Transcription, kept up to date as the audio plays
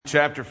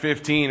chapter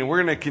 15, and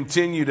we're going to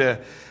continue to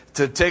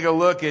take a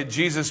look at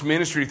Jesus'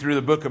 ministry through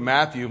the book of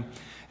Matthew.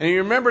 And you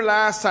remember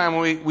last time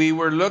we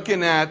were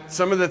looking at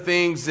some of the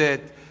things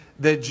that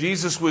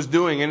Jesus was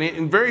doing.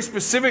 And very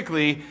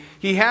specifically,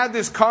 he had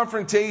this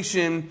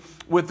confrontation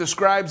with the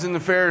scribes and the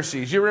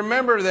Pharisees. You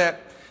remember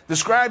that the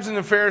scribes and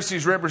the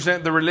Pharisees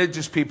represent the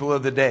religious people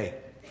of the day.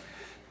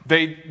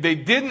 They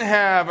didn't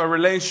have a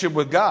relationship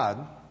with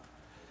God.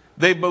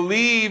 They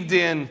believed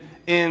in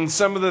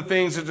some of the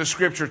things that the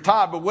Scripture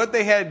taught. But what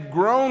they had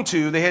grown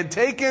to, they had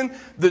taken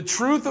the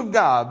truth of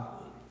God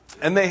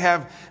and they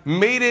have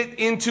made it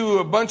into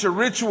a bunch of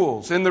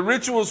rituals. And the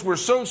rituals were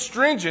so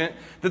stringent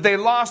that they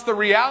lost the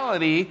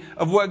reality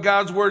of what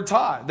God's Word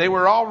taught. They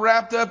were all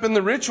wrapped up in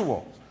the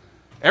ritual.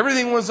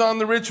 Everything was on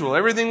the ritual.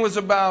 Everything was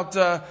about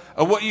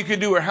what you could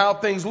do or how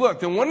things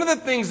looked. And one of the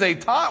things they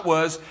taught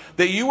was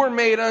that you were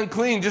made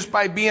unclean just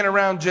by being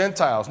around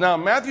Gentiles. Now,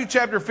 in Matthew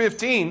chapter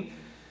 15,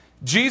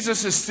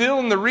 Jesus is still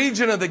in the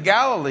region of the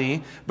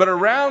Galilee, but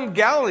around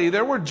Galilee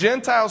there were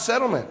Gentile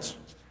settlements.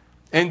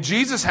 And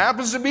Jesus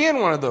happens to be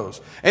in one of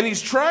those. And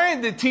he's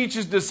trying to teach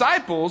his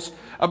disciples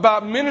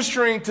about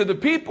ministering to the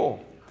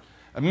people,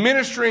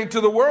 ministering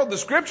to the world. The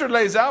Scripture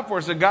lays out for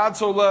us that God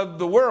so loved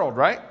the world,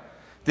 right?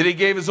 That he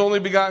gave his only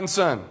begotten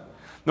Son.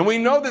 Now we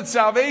know that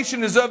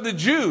salvation is of the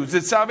Jews,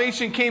 that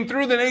salvation came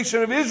through the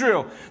nation of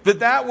Israel,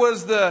 that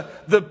was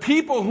the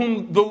people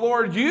whom the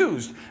Lord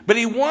used. But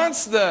he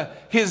wants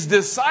his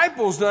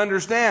disciples to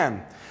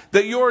understand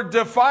that your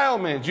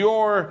defilement,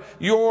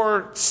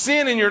 your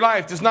sin in your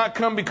life does not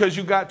come because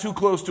you got too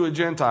close to a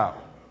Gentile.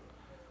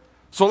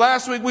 So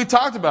last week we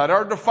talked about it.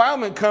 Our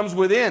defilement comes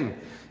within.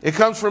 It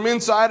comes from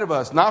inside of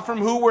us, not from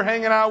who we're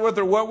hanging out with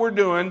or what we're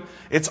doing.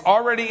 It's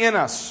already in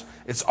us.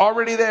 It's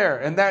already there.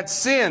 And that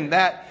sin,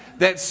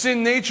 that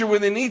sin nature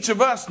within each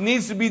of us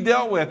needs to be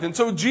dealt with. And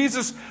so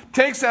Jesus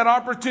takes that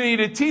opportunity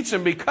to teach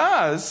them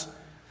because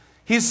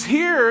he's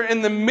here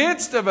in the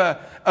midst of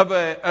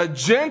a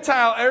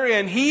Gentile area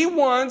and he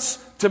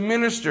wants to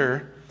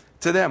minister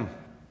to them.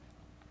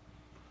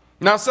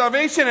 Now,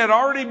 salvation had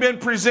already been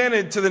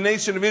presented to the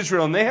nation of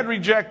Israel, and they had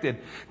rejected.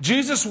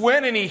 Jesus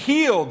went and he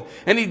healed,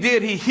 and he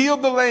did. He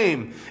healed the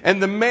lame,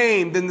 and the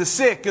maimed, and the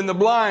sick, and the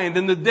blind,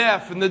 and the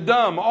deaf, and the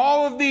dumb.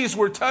 All of these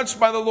were touched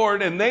by the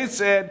Lord, and they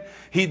said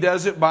he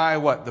does it by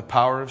what? The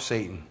power of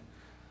Satan.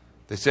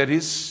 They said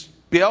he's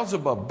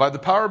Beelzebub, by the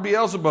power of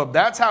Beelzebub.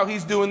 That's how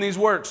he's doing these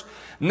works.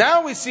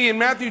 Now we see in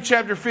Matthew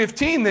chapter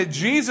 15 that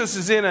Jesus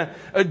is in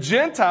a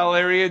Gentile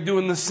area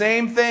doing the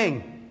same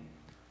thing.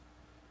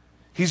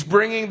 He's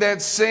bringing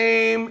that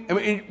same,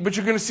 but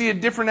you're going to see a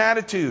different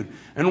attitude.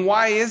 And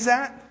why is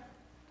that?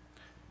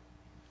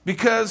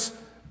 Because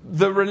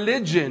the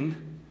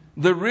religion,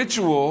 the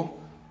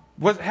ritual,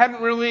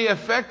 hadn't really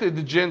affected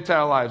the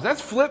Gentile lives.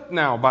 That's flipped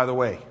now, by the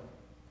way.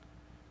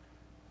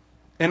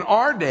 In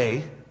our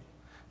day,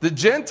 the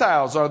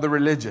Gentiles are the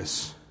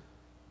religious.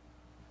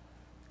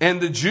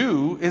 And the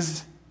Jew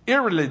is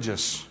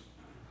irreligious.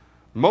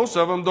 Most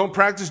of them don't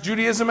practice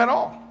Judaism at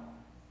all.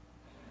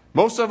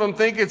 Most of them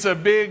think it's a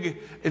big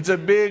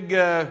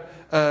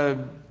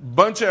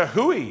bunch of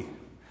hooey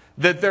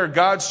that they're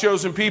God's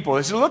chosen people.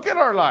 They say, look at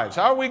our lives.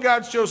 How are we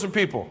God's chosen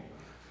people?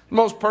 The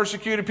most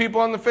persecuted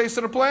people on the face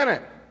of the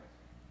planet.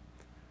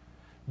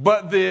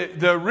 But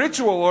the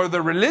ritual or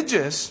the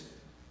religious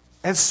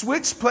has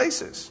switched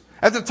places.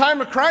 At the time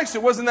of Christ,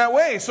 it wasn't that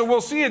way. So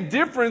we'll see a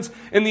difference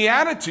in the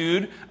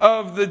attitude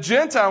of the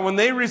Gentile when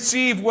they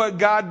receive what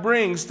God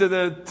brings to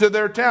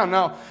their town.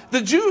 Now,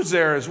 the Jews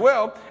there as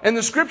well. And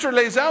the Scripture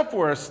lays out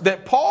for us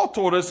that Paul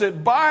told us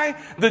that by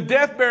the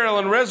death, burial,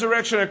 and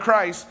resurrection of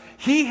Christ,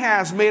 he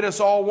has made us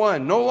all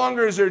one. No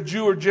longer is there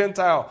Jew or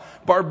Gentile,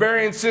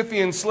 barbarian,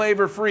 Scythian, slave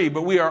or free.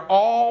 But we are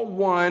all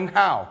one,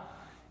 how?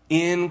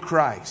 In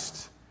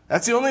Christ.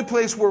 That's the only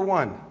place we're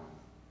one.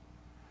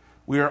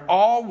 We are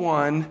all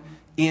one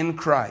in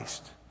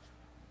Christ.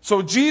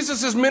 So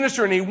Jesus is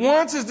ministering. He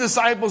wants his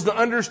disciples to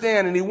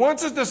understand, and he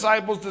wants his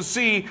disciples to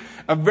see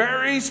a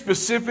very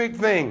specific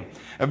thing.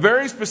 A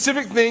very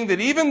specific thing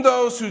that even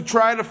those who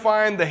try to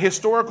find the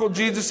historical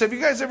Jesus, have you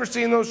guys ever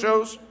seen those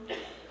shows?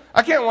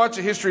 I can't watch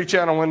a History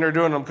Channel when they're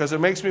doing them because it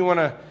makes me want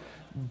to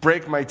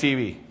break my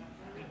TV.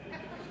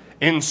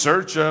 In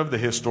search of the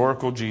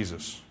historical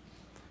Jesus.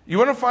 You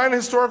want to find a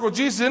historical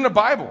Jesus in the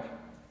Bible?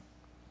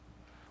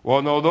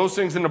 Well, no, those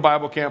things in the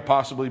Bible can't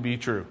possibly be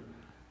true.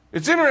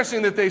 It's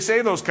interesting that they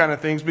say those kind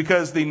of things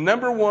because the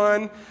number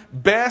one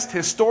best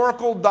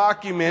historical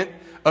document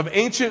of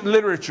ancient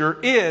literature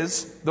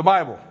is the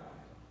Bible.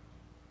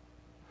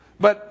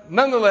 But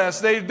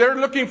nonetheless, they're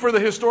looking for the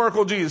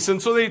historical Jesus.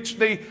 And so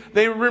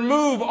they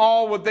remove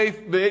all what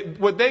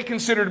they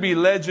consider to be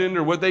legend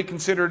or what they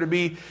consider to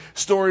be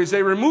stories.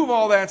 They remove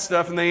all that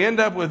stuff and they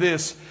end up with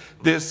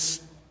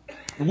this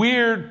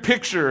weird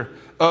picture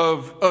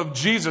of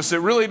Jesus that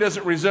really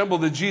doesn't resemble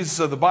the Jesus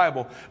of the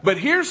Bible. But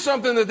here's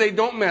something that they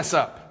don't mess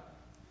up.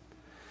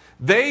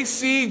 They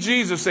see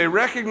Jesus, they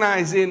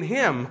recognize in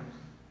him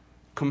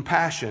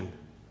compassion.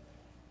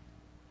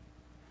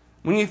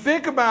 When you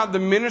think about the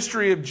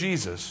ministry of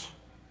Jesus,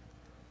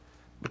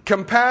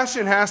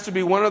 Compassion has to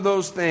be one of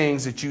those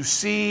things that you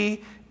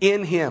see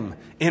in him,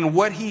 in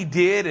what he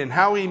did and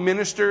how he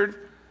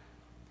ministered.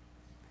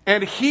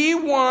 And he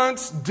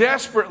wants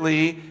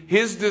desperately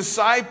his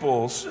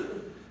disciples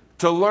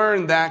to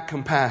learn that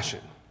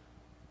compassion.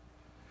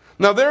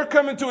 Now they're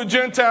coming to a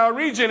Gentile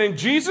region, and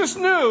Jesus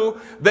knew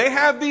they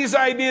have these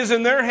ideas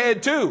in their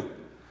head too.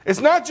 It's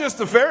not just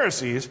the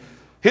Pharisees.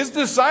 His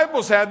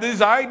disciples had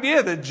this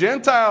idea that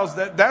Gentiles,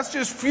 that's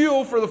just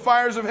fuel for the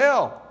fires of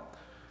hell.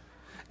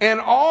 And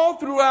all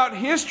throughout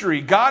history,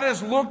 God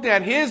has looked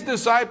at his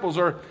disciples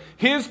or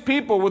his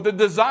people with a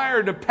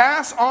desire to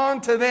pass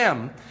on to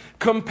them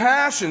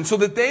compassion so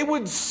that they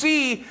would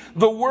see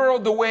the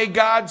world the way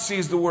God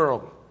sees the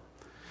world.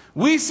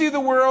 We see the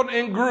world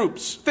in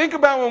groups. Think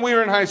about when we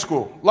were in high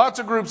school. Lots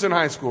of groups in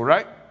high school,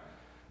 right?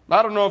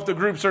 I don't know if the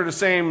groups are the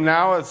same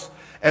now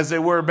as they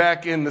were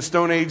back in the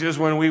Stone Ages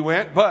when we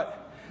went, but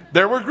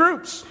there were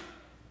groups.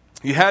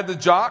 You had the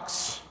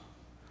jocks.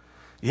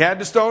 You had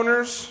the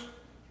stoners.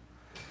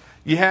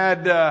 You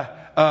had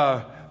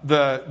the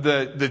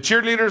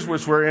cheerleaders,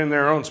 which were in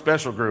their own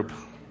special group.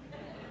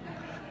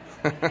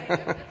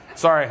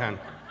 Sorry, hon.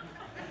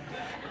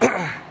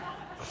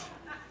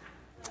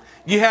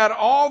 You had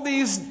all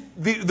these,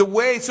 the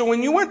way. So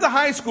when you went to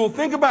high school,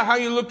 think about how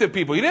you looked at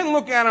people. You didn't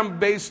look at them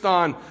based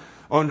on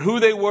who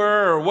they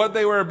were or what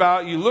they were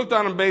about. You looked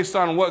on them based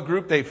on what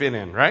group they fit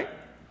in, right?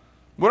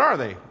 What are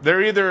they?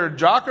 They're either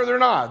jock or they're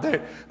not.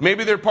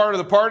 Maybe they're part of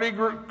the party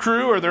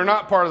crew or they're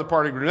not part of the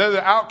party crew. They're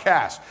the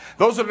outcasts.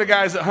 Those are the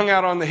guys that hung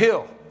out on the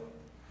hill.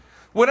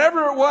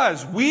 Whatever it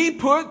was, we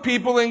put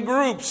people in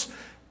groups.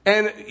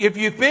 And if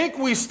you think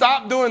we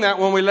stopped doing that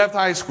when we left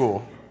high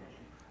school,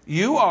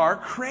 you are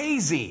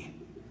crazy.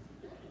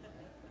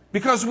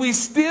 Because we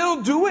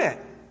still do it.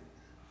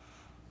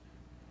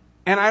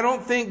 And I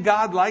don't think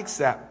God likes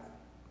that.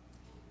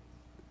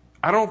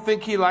 I don't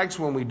think he likes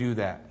when we do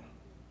that.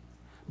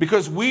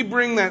 Because we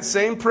bring that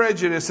same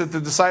prejudice that the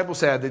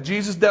disciples had, that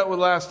Jesus dealt with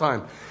last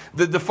time.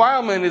 The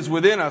defilement is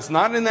within us,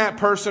 not in that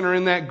person or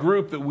in that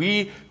group that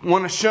we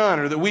want to shun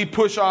or that we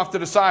push off to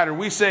the side, or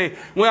we say,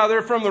 well,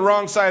 they're from the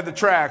wrong side of the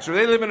tracks, or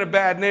they live in a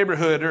bad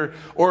neighborhood,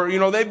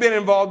 or they've been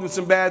involved in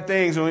some bad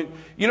things.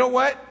 You know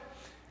what?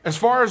 As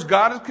far as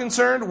God is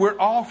concerned, we're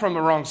all from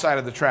the wrong side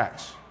of the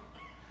tracks.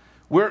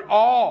 We're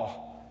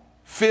all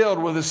filled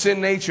with a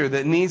sin nature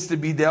that needs to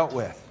be dealt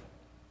with.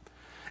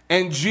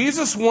 And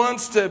Jesus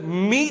wants to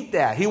meet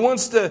that. He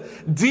wants to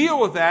deal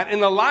with that in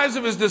the lives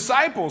of his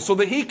disciples so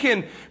that he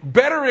can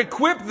better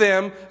equip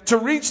them to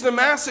reach the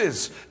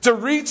masses, to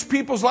reach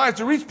people's lives,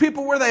 to reach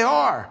people where they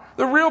are,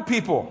 the real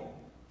people.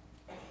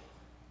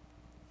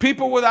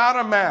 People without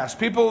a mask,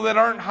 people that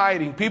aren't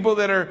hiding, people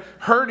that are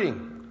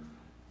hurting.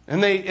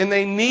 And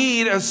they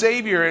need a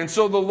Savior. And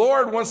so the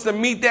Lord wants to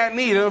meet that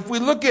need. And if we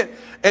look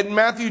at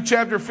Matthew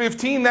chapter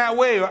 15 that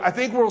way, I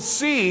think we'll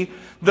see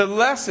the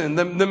lesson,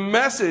 the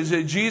message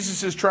that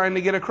Jesus is trying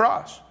to get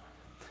across.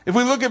 If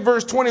we look at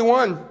verse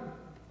 21,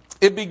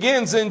 it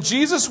begins, and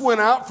Jesus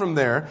went out from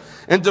there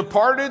and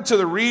departed to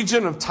the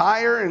region of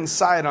Tyre and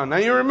Sidon. Now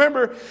you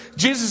remember,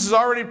 Jesus has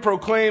already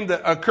proclaimed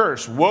a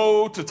curse.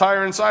 Woe to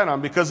Tyre and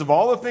Sidon because of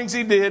all the things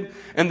he did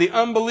and the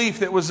unbelief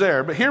that was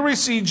there. But here we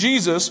see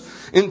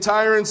Jesus in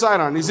Tyre and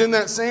Sidon. He's in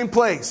that same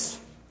place.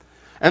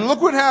 And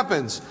look what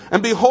happens.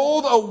 And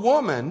behold, a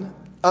woman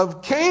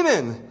of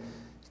Canaan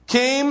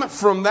came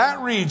from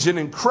that region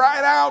and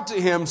cried out to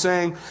him,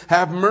 saying,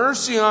 have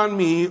mercy on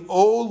me,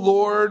 O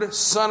Lord,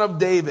 Son of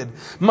David.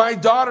 My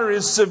daughter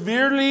is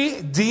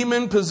severely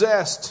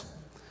demon-possessed.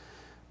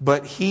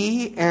 But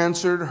he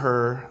answered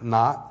her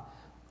not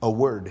a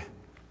word.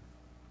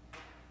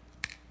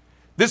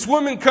 This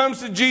woman comes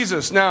to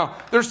Jesus. Now,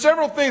 there's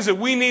several things that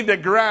we need to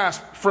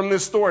grasp from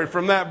this story,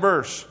 from that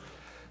verse.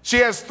 She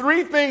has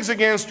 3 things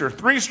against her,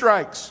 3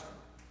 strikes.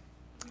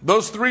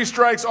 Those 3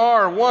 strikes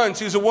are, 1,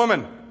 she's a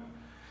woman.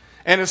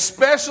 And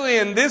especially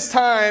in this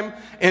time,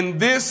 in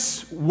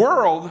this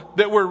world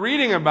that we're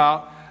reading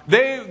about,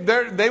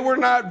 they were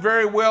not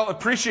very well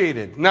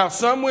appreciated. Now,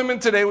 some women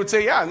today would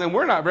say, yeah, and then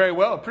we're not very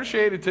well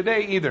appreciated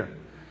today either.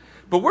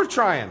 But we're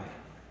trying,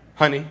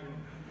 honey.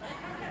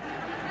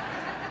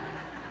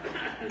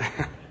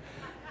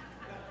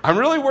 I'm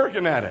really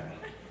working at it.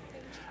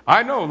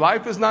 I know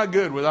life is not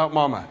good without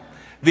mama.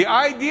 The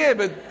idea,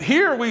 but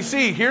here we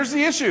see, here's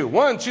the issue.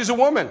 1, she's a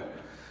woman.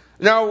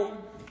 Now,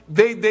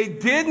 They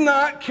did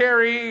not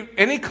carry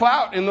any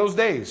clout in those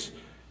days.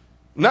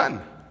 None.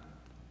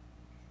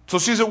 So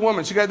she's a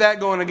woman. She got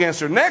that going against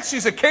her. Next,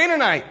 she's a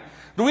Canaanite.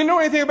 Do we know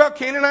anything about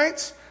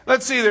Canaanites?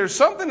 Let's see. There's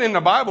something in the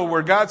Bible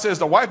where God says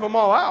to wipe them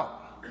all out.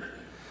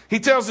 He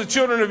tells the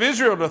children of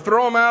Israel to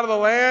throw them out of the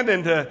land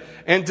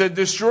and to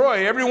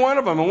destroy every one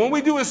of them. And when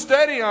we do a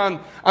study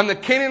on the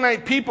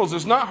Canaanite peoples,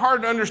 it's not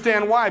hard to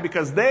understand why,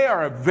 because they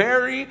are a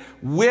very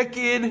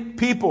wicked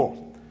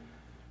people.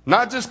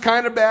 Not just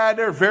kind of bad,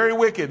 they're very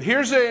wicked.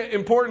 Here's an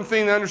important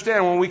thing to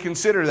understand when we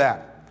consider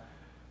that.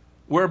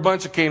 We're a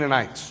bunch of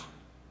Canaanites.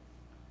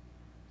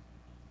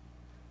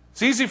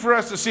 It's easy for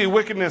us to see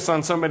wickedness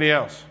on somebody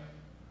else.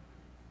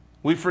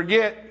 We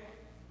forget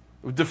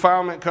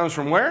defilement comes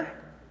from where?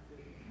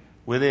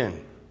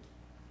 within.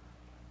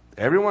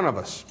 Every one of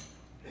us.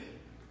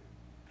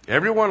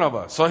 Every one of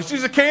us. So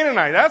she's a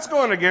Canaanite. That's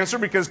going against her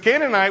because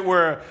Canaanite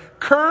were a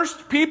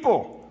cursed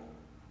people.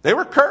 They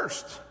were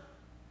cursed.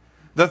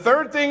 The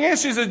third thing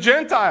is she's a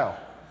Gentile.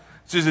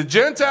 She's a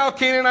Gentile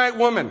Canaanite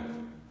woman.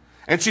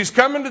 And she's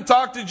coming to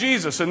talk to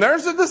Jesus. And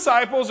there's the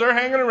disciples. They're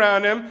hanging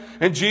around him.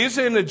 And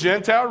Jesus in the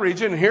Gentile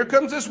region. And here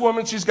comes this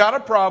woman. She's got a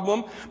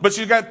problem. But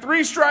she's got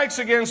 3 strikes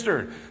against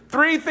her.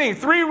 3 things.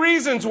 3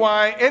 reasons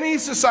why any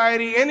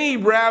society, any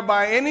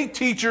rabbi, any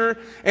teacher,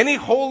 any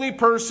holy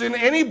person,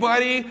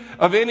 anybody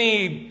of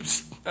any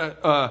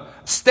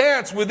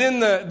stance within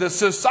the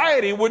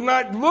society would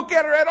not look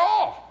at her at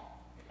all.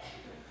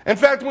 In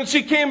fact, when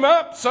she came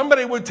up,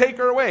 somebody would take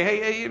her away.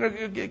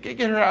 Hey,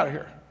 get her out of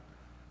here.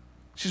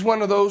 She's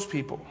one of those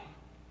people.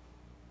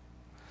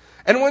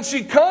 And when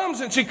she comes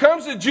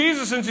to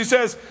Jesus and she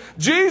says,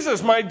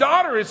 Jesus, my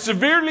daughter is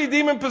severely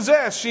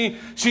demon-possessed.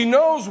 She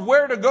knows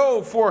where to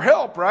go for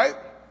help, right?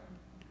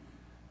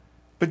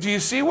 But do you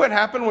see what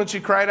happened when she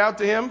cried out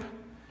to him?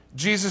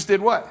 Jesus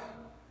did what?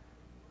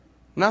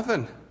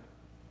 Nothing.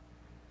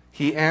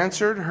 He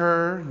answered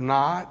her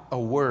not a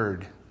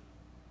word.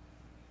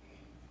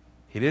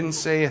 He didn't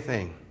say a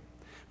thing.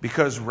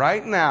 Because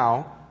right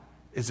now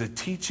is a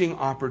teaching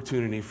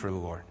opportunity for the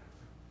Lord.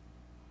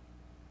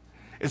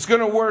 It's going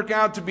to work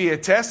out to be a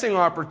testing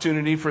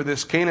opportunity for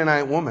this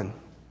Canaanite woman.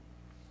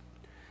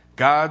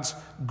 God's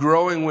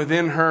growing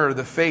within her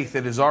the faith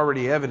that is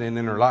already evident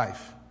in her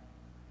life.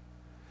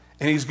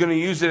 And he's going to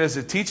use it as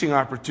a teaching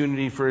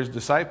opportunity for his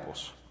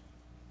disciples.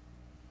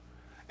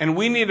 And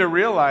we need to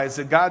realize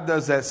that God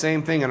does that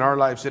same thing in our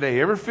lives today.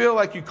 You ever feel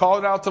like you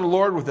called out to the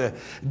Lord with a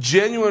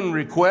genuine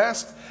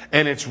request,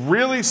 and it's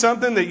really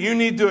something that you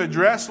need to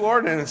address,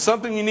 Lord, and it's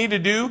something you need to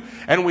do,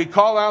 and we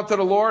call out to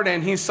the Lord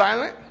and he's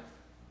silent?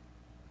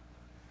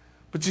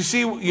 But you see,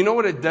 you know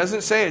what it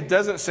doesn't say? It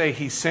doesn't say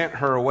he sent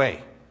her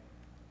away.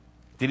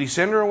 Did he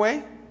send her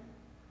away?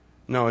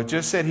 No, it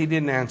just said he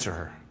didn't answer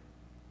her.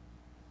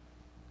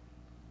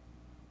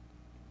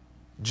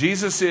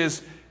 Jesus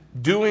is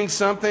doing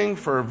something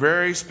for a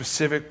very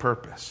specific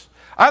purpose.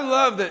 I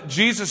love that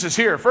Jesus is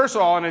here, first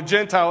of all, in a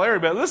Gentile area.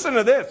 But listen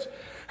to this.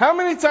 How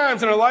many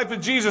times in the life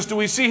of Jesus do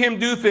we see him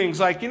do things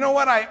like, you know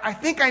what, I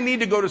think I need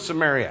to go to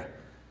Samaria.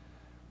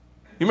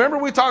 You remember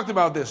we talked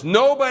about this.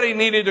 Nobody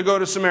needed to go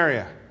to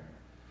Samaria.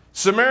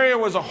 Samaria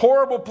was a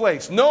horrible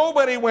place.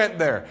 Nobody went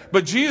there.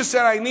 But Jesus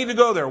said, I need to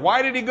go there.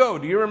 Why did he go?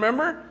 Do you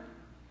remember?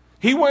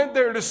 He went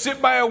there to sit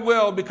by a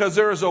well because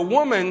there was a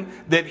woman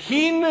that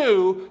he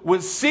knew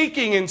was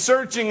seeking and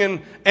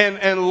searching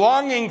and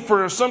longing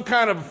for some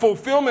kind of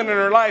fulfillment in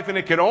her life. And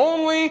it could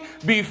only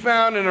be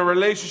found in a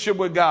relationship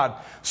with God.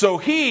 So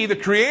he, the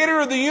creator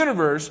of the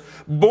universe,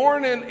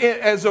 born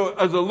as a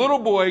little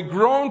boy,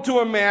 grown to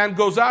a man,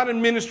 goes out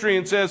in ministry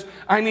and says,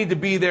 I need to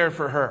be there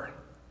for her.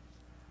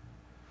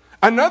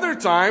 Another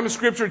time,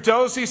 Scripture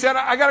tells us, he said,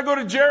 I got to go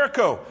to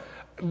Jericho.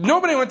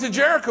 Nobody went to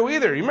Jericho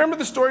either. You remember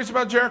the stories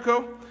about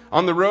Jericho?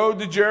 On the road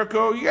to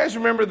Jericho. You guys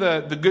remember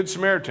the Good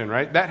Samaritan,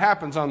 right? That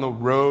happens on the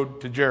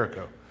road to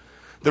Jericho.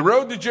 The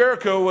road to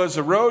Jericho was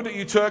a road that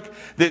you took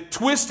that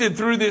twisted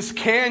through this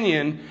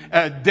canyon,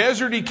 a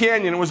deserty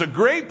canyon. It was a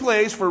great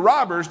place for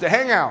robbers to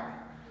hang out.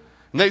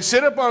 And they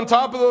sit up on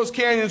top of those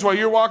canyons while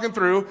you're walking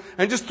through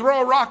and just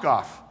throw a rock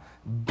off.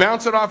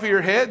 Bounce it off of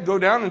your head, go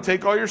down and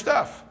take all your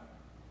stuff.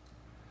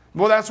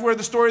 Well, that's where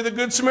the story of the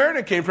Good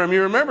Samaritan came from.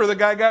 You remember the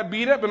guy got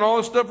beat up and all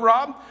his stuff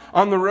robbed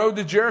on the road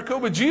to Jericho?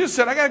 But Jesus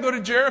said, I got to go to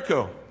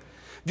Jericho.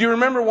 Do you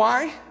remember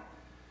why?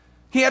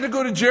 He had to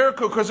go to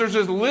Jericho because there's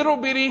this little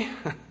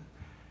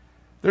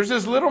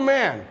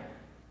man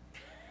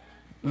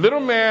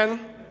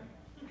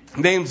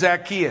named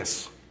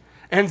Zacchaeus.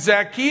 And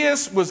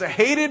Zacchaeus was a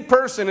hated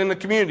person in the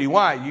community.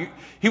 Why?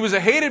 He was a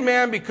hated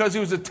man because he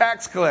was a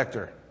tax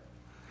collector.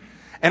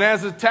 And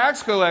as a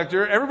tax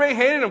collector, everybody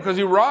hated him because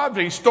he robbed,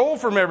 he stole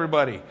from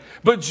everybody.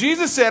 But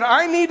Jesus said,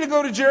 I need to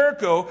go to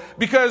Jericho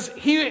because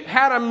he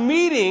had a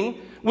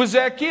meeting with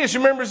Zacchaeus. You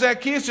remember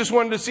Zacchaeus just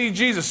wanted to see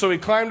Jesus, so he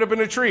climbed up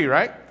in a tree,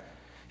 right?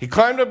 He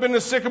climbed up in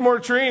the sycamore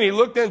tree and he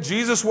looked and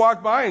Jesus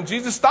walked by and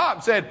Jesus stopped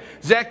and said,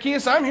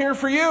 Zacchaeus, I'm here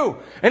for you.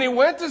 And he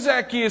went to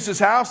Zacchaeus'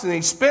 house and they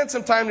spent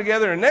some time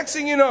together. And next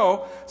thing you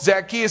know,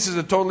 Zacchaeus is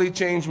a totally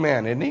changed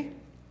man, isn't he?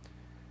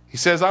 He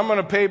says, I'm going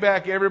to pay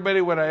back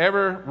everybody what I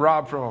ever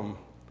robbed from them.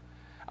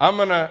 I'm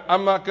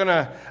not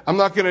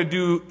gonna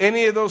do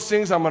any of those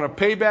things. I'm gonna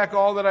pay back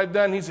all that I've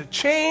done. He's a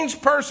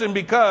changed person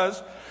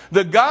because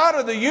the God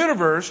of the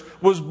universe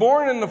was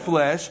born in the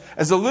flesh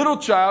as a little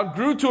child,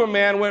 grew to a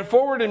man, went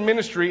forward in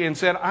ministry, and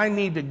said, I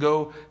need to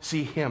go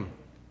see him.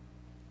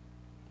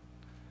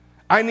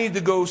 I need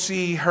to go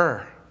see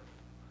her.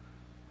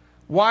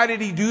 Why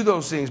did he do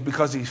those things?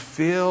 Because he's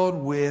filled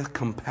with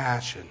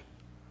compassion.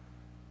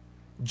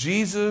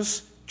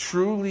 Jesus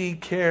truly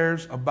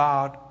cares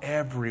about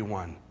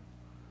everyone.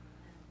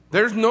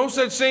 There's no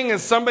such thing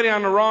as somebody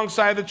on the wrong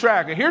side of the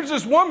track. And here's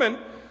this woman,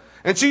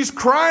 And she's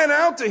crying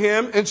out to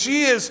him, and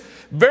she is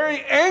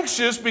very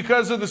anxious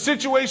because of the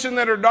situation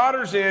that her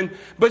daughter's in.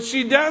 But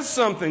she does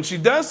something. She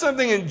does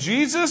something, and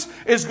Jesus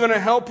is going to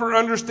help her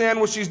understand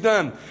what she's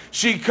done.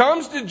 She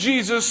comes to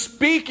Jesus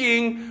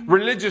speaking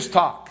religious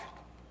talk.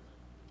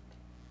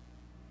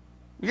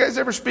 You guys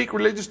ever speak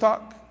religious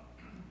talk?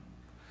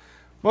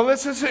 Well,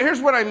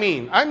 here's what I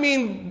mean. I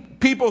mean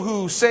people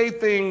who say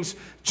things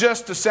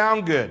just to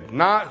sound good,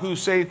 not who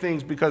say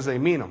things because they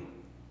mean them.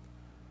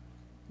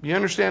 You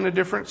understand the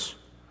difference?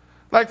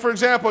 Like, for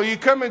example, you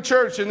come in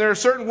church and there's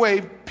a certain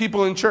way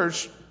people in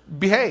church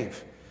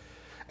behave.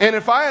 And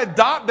if I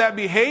adopt that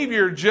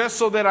behavior just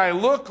so that I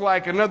look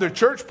like another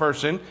church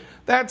person,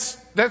 that's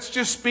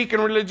just speaking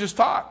religious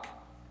talk.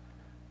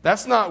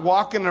 That's not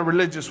walking a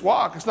religious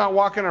walk. It's not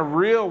walking a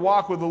real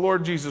walk with the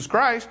Lord Jesus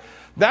Christ.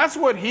 That's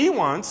what He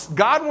wants.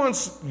 God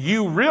wants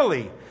you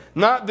really,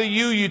 not the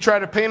you try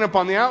to paint up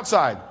on the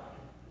outside.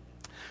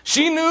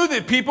 She knew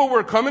that people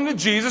were coming to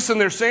Jesus and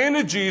they're saying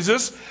to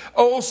Jesus,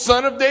 "Oh,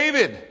 Son of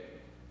David."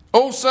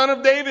 "Oh, Son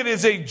of David"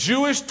 is a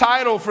Jewish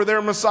title for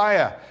their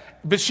Messiah.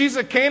 But she's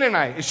a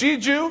Canaanite. Is she a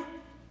Jew?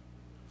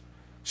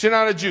 She's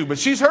not a Jew, but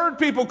she's heard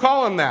people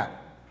call him that.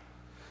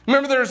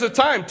 Remember, there was a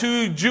time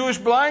 2 Jewish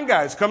blind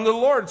guys come to the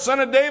Lord.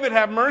 "Son of David,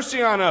 have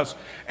mercy on us."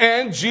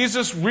 And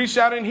Jesus reached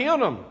out and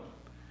healed them.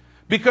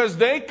 Because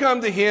they come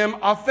to Him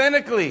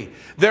authentically.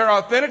 They're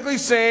authentically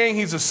saying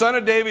He's a Son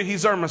of David,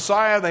 He's our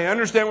Messiah. They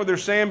understand what they're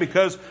saying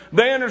because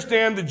they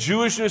understand the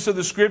Jewishness of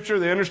the Scripture.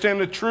 They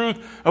understand the truth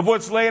of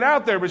what's laid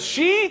out there. But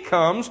she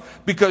comes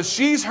because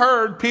she's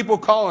heard people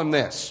call Him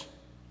this.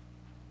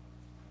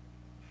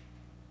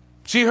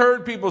 She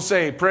heard people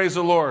say, "Praise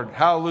the Lord,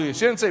 hallelujah."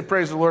 She didn't say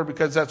praise the Lord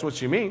because that's what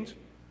she means.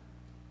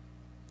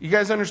 You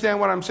guys understand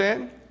what I'm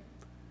saying?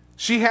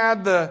 She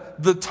had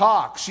the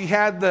talk. She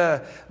had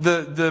the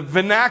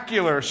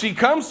vernacular. She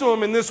comes to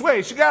him in this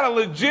way. She got a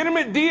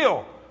legitimate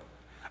deal.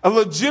 A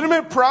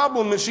legitimate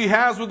problem that she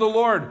has with the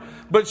Lord.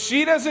 But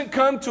she doesn't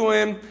come to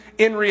him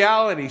in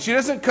reality. She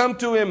doesn't come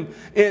to him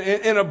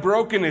in a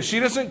brokenness. She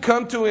doesn't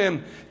come to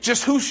him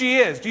just who she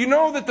is. Do you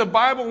know that the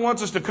Bible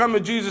wants us to come to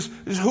Jesus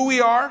as who we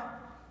are?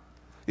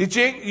 You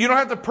don't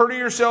have to purdy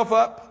yourself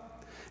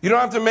up. You don't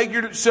have to make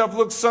yourself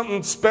look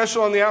something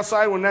special on the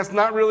outside when that's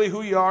not really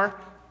who you are.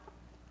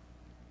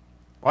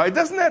 Well,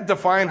 doesn't that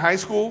define high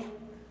school?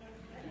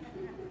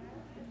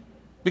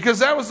 Because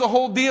that was the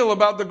whole deal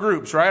about the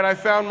groups, right? I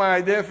found my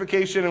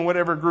identification in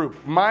whatever group.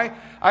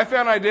 I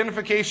found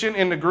identification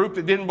in the group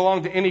that didn't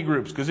belong to any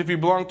groups. Because if you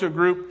belonged to a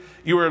group,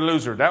 you were a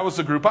loser. That was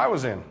the group I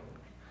was in.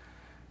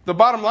 The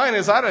bottom line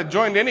is I'd have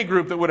joined any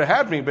group that would have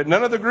had me, but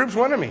none of the groups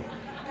wanted me.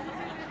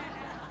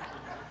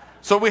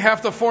 So we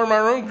have to form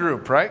our own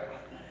group, right?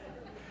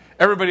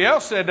 Everybody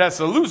else said that's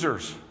the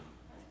losers.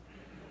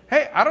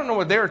 Hey, I don't know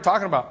what they were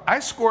talking about. I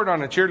scored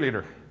on a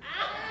cheerleader.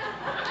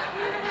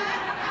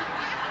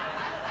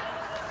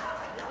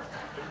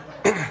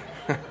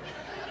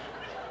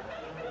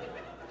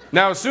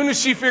 Now, as soon as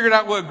she figured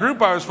out what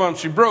group I was from,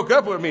 she broke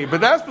up with me.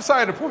 But that's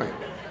beside the point.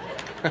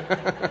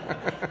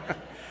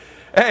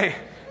 Hey,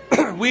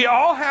 we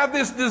all have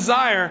this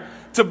desire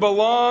to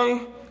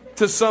belong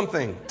to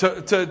something,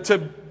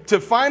 to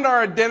find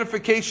our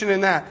identification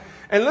in that.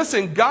 And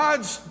listen,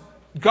 God's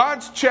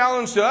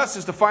challenge to us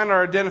is to find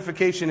our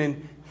identification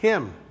in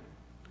Him,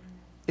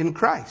 in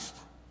Christ.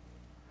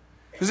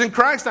 Because in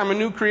Christ, I'm a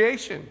new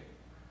creation.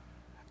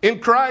 In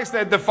Christ,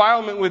 that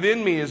defilement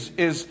within me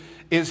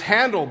is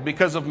handled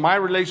because of my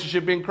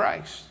relationship in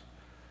Christ.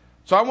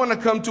 So I want to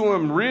come to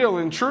Him real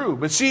and true.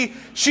 But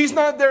she's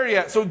not there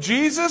yet. So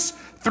Jesus,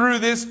 through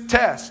this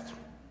test,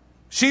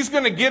 he's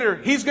going to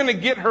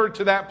get her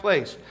to that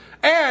place.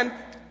 And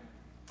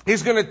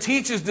He's going to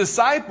teach His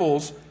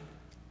disciples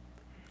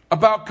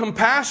about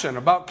compassion,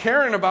 about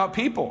caring about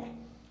people.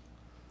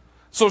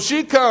 So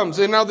she comes,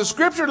 and now the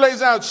Scripture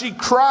lays out, she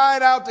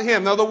cried out to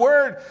Him. Now the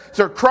word,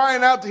 so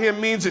crying out to Him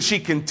means that she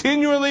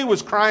continually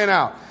was crying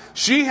out.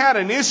 She had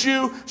an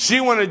issue, she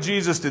wanted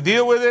Jesus to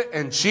deal with it,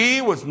 and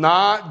she was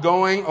not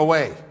going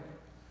away.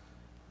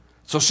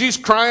 So she's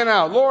crying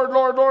out, "Lord,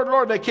 Lord, Lord,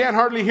 Lord." They can't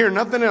hardly hear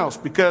nothing else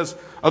because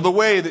of the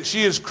way that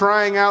she is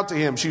crying out to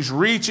Him. She's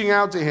reaching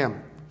out to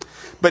Him.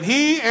 But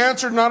He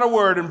answered not a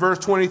word in verse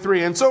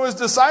 23. And so His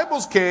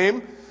disciples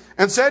came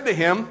and said to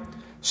Him,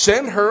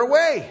 "Send her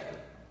away."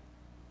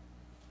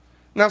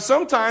 Now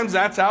sometimes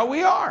that's how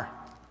we are.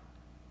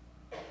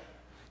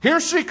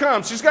 Here she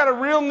comes. She's got a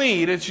real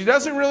need and she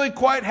doesn't really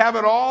quite have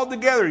it all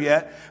together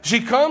yet.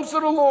 She comes to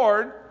the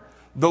Lord.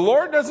 The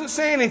Lord doesn't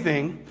say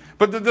anything.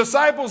 But the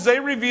disciples, they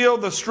reveal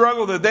the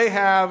struggle that they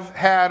have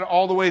had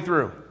all the way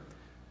through.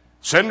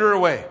 "Send her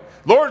away.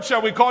 Lord,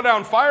 shall we call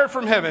down fire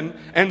from heaven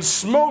and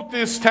smote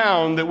this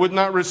town that would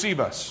not receive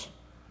us?"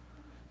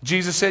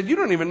 Jesus said, "You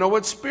don't even know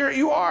what spirit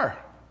you are."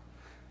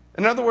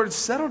 In other words,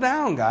 settle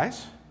down,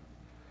 guys.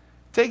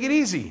 Take it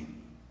easy.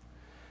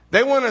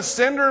 They want to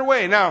send her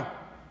away. Now,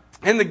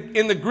 in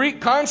the Greek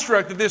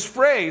construct of this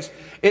phrase,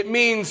 it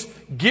means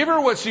give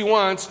her what she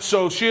wants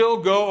so she'll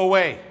go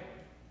away.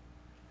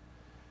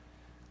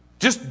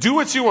 Just do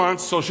what she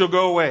wants so she'll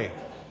go away.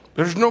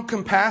 There's no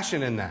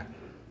compassion in that.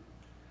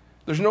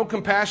 There's no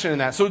compassion in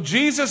that. So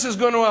Jesus is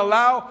going to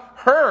allow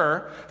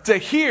her to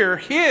hear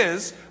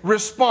his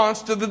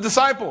response to the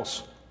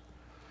disciples.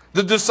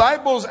 The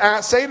disciples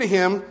say to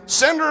him,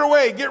 send her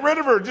away, get rid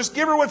of her, just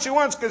give her what she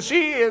wants because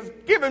she is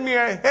giving me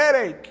a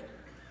headache.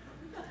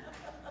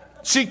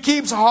 She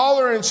keeps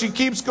hollering, she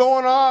keeps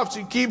going off,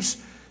 she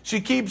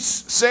keeps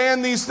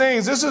saying these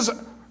things. This is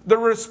the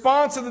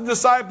response of the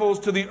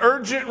disciples to the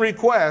urgent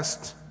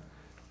request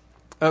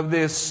of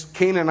this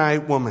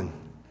Canaanite woman.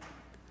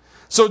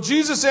 So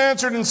Jesus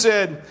answered and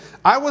said,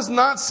 I was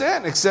not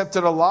sent except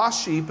to the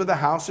lost sheep of the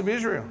house of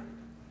Israel.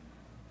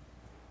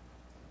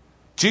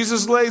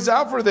 Jesus lays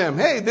out for them,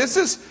 hey, this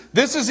is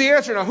the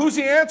answer. Now, who's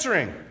he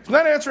answering? He's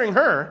not answering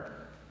her.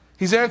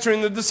 He's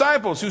answering the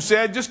disciples who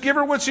said, just give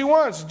her what she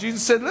wants.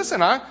 Jesus said,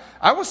 listen, I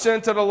was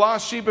sent to the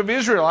lost sheep of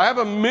Israel. I have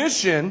a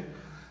mission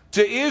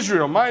to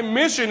Israel. My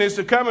mission is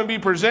to come and be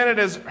presented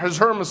as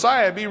her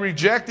Messiah, be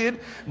rejected,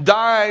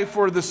 die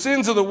for the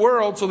sins of the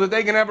world so that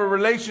they can have a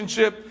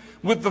relationship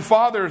with the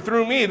Father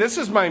through me. This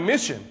is my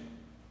mission.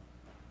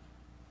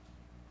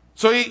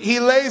 So he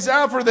lays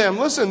out for them,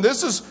 listen,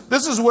 this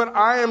is what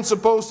I am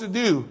supposed to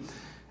do.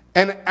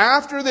 And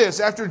after this,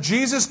 after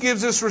Jesus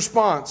gives this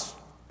response,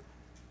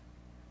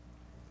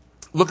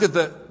 look at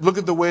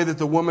the way that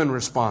the woman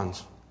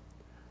responds.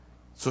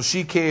 So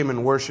she came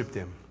and worshiped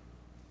him.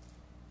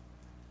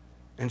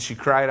 And she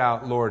cried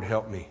out, Lord,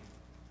 help me.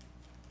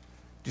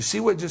 Do you see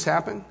what just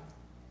happened?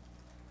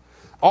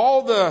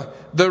 All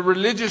the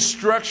religious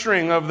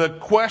structuring of the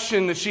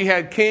question that she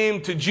had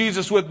came to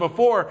Jesus with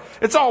before,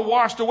 it's all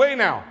washed away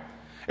now.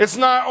 It's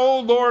not,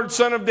 oh Lord,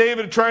 Son of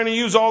David, trying to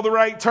use all the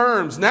right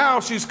terms. Now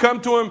she's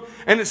come to him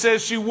and it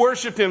says she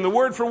worshiped him. The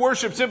word for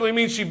worship simply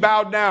means she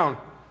bowed down.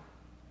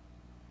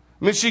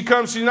 I mean,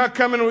 she's not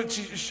coming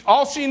with,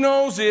 all she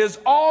knows is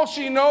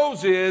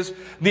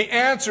the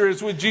answer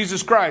is with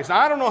Jesus Christ. Now,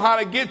 I don't know how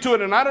to get to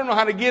it and I don't know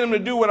how to get him to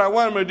do what I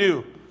want him to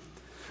do.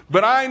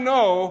 But I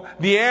know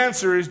the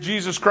answer is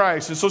Jesus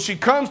Christ. And so she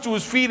comes to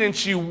his feet and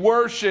she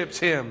worships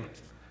him.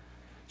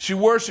 She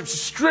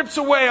strips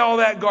away all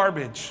that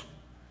garbage.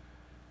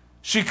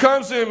 She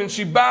comes to him and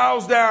she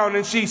bows down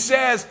and she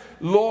says,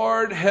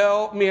 Lord,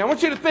 help me. I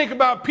want you to think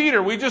about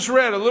Peter. We just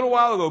read a little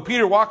while ago,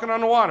 Peter walking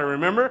on the water,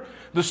 remember?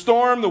 The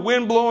storm, the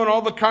wind blowing,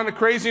 all the kind of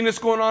craziness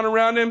going on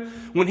around him.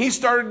 When he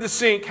started to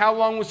sink, how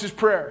long was his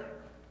prayer?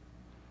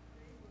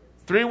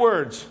 3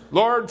 words.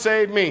 Lord,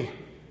 save me.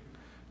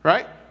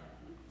 Right?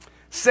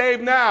 Save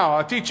now.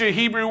 I'll teach you a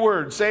Hebrew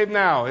word. Save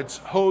now. It's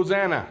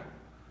Hosanna.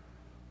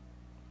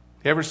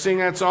 You ever sing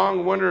that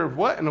song? Wonder,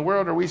 what in the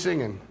world are we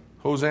singing?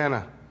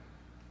 Hosanna.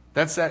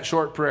 That's that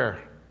short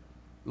prayer.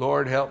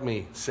 Lord, help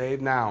me.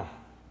 Save now.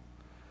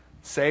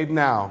 Save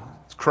now.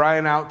 It's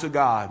crying out to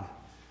God.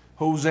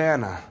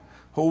 Hosanna.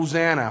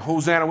 Hosanna.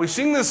 Hosanna. We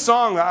sing this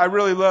song I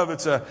really love.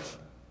 It's a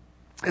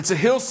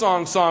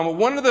Hillsong song. But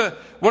one of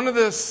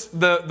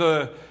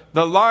the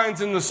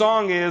lines in the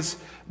song is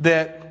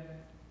that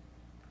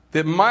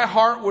my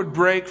heart would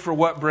break for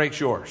what breaks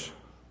yours.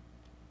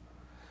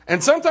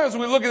 And sometimes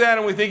we look at that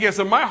and we think, yes,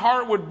 so my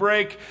heart would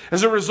break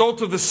as a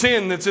result of the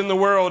sin that's in the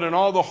world and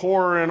all the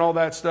horror and all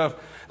that stuff.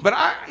 But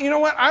you know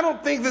what? I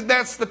don't think that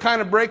that's the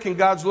kind of breaking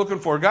God's looking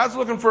for. God's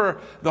looking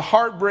for the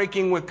heart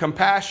breaking with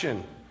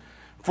compassion.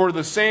 For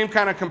the same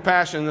kind of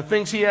compassion, the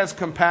things he has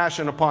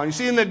compassion upon. You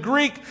see, in the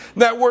Greek,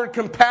 that word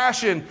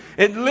compassion,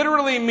 it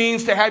literally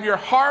means to have your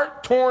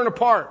heart torn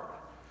apart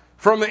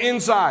from the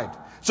inside.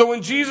 So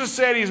when Jesus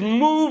said he's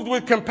moved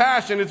with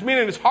compassion, it's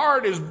meaning his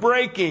heart is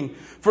breaking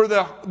for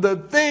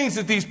the things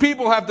that these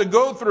people have to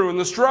go through and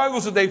the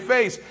struggles that they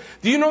face.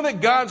 Do you know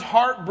that God's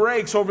heart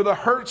breaks over the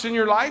hurts in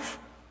your life?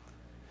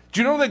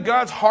 Do you know that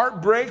God's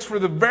heart breaks for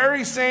the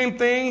very same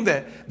thing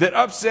that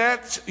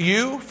upsets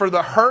you, for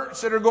the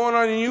hurts that are going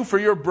on in you, for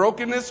your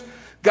brokenness?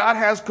 God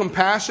has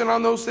compassion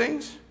on those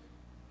things.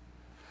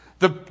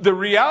 The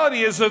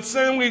reality is that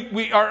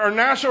then our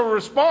natural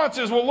response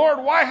is, well, Lord,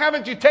 why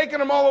haven't you taken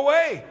them all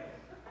away?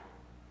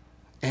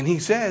 And he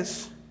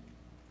says,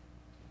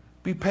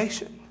 be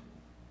patient.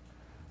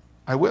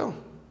 I will.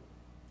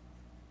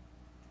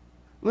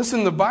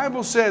 Listen, the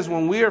Bible says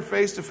when we are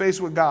face to face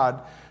with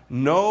God,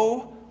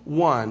 no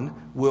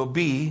one will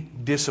be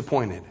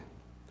disappointed.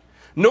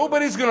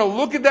 Nobody's going to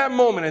look at that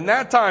moment, in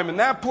that time, in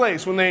that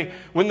place, when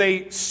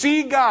they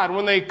see God,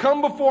 when they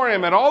come before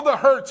him and all the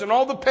hurts and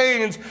all the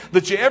pains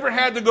that you ever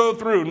had to go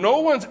through.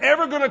 No one's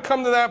ever going to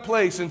come to that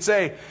place and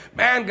say,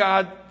 man,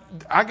 God,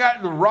 I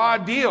got the raw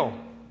deal.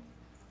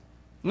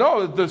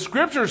 No, the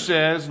scripture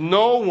says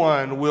no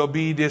one will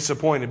be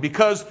disappointed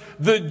because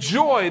the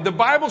joy, the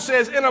Bible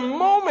says in a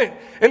moment,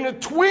 in the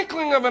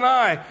twinkling of an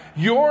eye,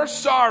 your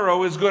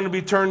sorrow is going to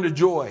be turned to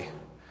joy.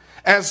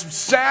 As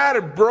sad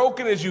and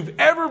broken as you've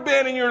ever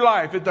been in your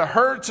life, at the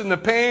hurts and the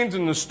pains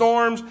and the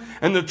storms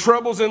and the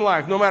troubles in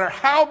life, no matter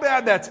how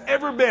bad that's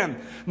ever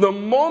been, the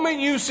moment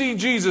you see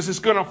Jesus, it's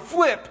going to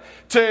flip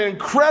to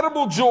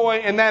incredible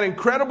joy, and that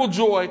incredible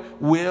joy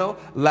will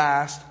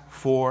last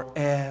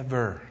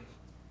forever.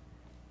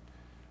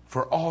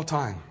 For all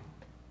time.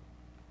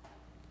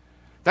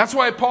 That's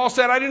why Paul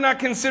said, I do not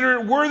consider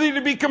it worthy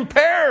to be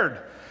compared.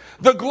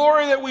 The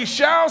glory that we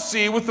shall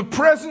see with the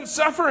present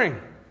suffering.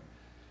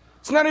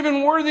 It's not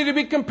even worthy to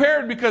be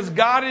compared because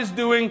God is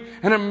doing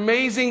an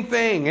amazing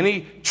thing. And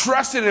he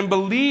trusted and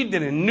believed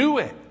it and knew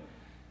it.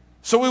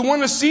 So we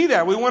want to see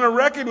that. We want to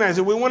recognize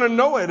it. We want to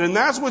know it. And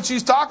that's what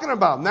she's talking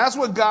about. And that's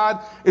what God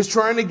is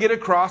trying to get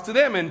across to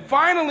them. And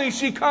finally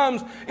she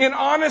comes in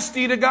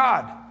honesty to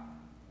God.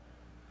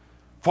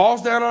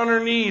 Falls down on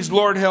her knees.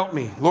 Lord, help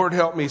me. Lord,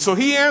 help me. So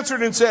he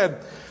answered and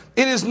said,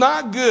 it is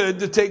not good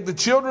to take the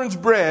children's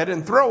bread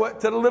and throw it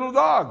to the little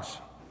dogs.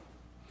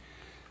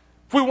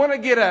 If we want to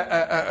get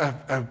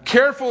a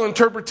careful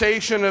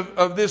interpretation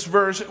of this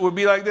verse, it would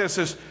be like this.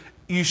 It says,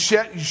 you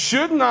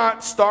should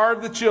not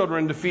starve the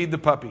children to feed the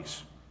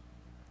puppies.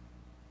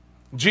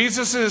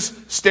 Jesus is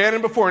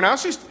standing before her. Now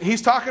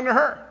he's talking to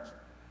her.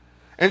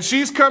 And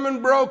she's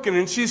coming broken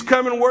and she's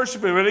coming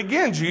worshiping. But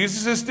again,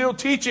 Jesus is still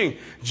teaching.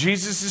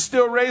 Jesus is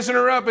still raising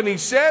her up. And he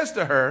says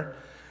to her,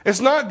 it's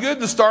not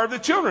good to starve the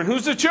children.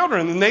 Who's the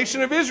children? The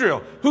nation of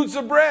Israel. Who's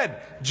the bread?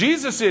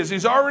 Jesus is.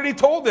 He's already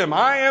told them,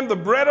 I am the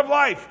bread of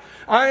life.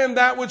 I am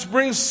that which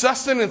brings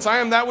sustenance. I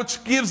am that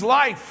which gives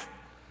life.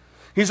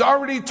 He's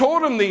already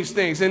told them these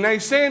things. And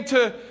he's saying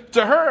to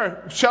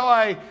her, shall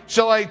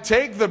I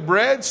take the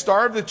bread,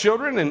 starve the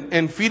children,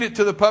 and feed it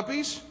to the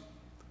puppies?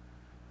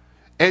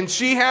 And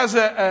she has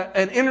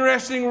an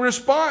interesting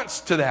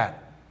response to that.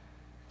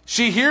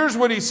 She hears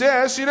what he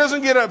says. She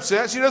doesn't get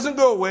upset. She doesn't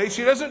go away.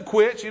 She doesn't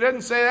quit. She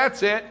doesn't say,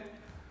 that's it.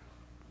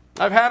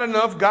 I've had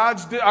enough.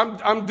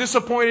 I'm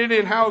disappointed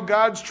in how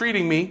God's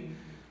treating me.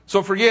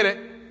 So forget it.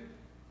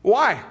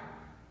 Why?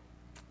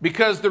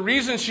 Because the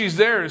reason she's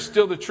there is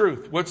still the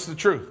truth. What's the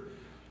truth?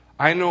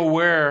 I know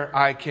where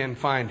I can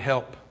find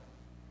help.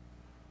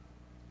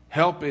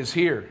 Help is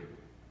here.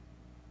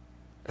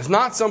 It's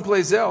not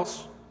someplace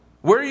else.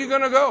 Where are you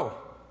going to go?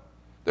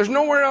 There's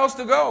nowhere else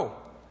to go.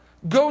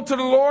 Go to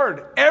the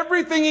Lord.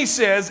 Everything he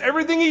says,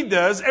 everything he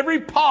does,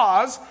 every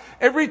pause,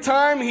 every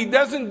time he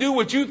doesn't do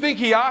what you think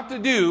he ought to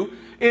do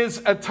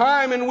is a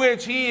time in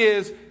which he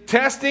is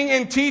testing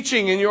and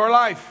teaching in your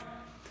life.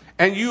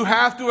 And you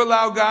have to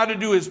allow God to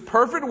do his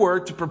perfect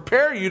work to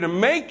prepare you, to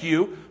make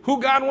you who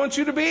God wants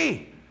you to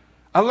be.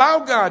 Allow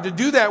God to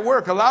do that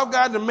work. Allow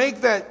God to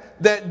make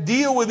that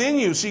deal within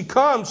you. She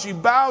comes, she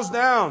bows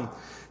down.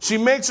 She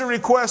makes a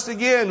request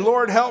again,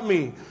 Lord, help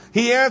me.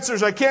 He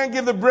answers, I can't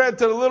give the bread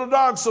to the little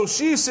dogs. So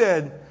she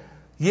said,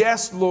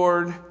 yes,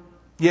 Lord,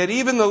 yet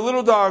even the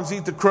little dogs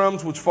eat the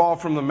crumbs which fall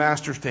from the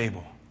master's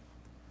table.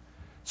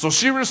 So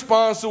she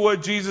responds to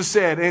what Jesus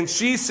said. And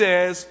she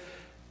says,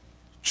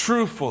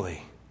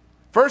 truthfully.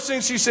 First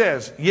thing she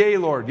says, yea,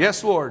 Lord.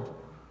 Yes, Lord.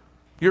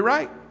 You're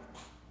right.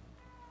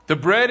 The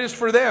bread is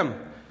for them.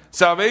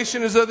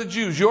 Salvation is of the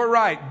Jews. You're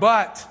right.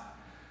 But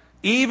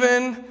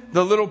even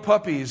the little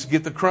puppies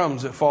get the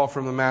crumbs that fall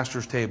from the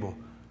master's table.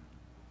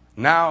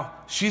 Now,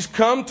 she's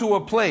come to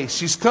a place.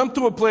 She's come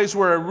to a place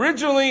where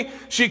originally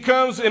she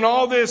comes in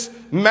all this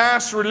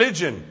mass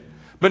religion.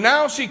 But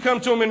now she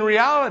comes to him in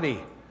reality.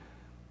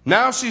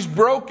 Now she's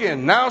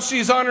broken. Now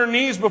she's on her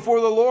knees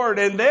before the Lord.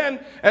 And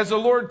then, as the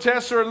Lord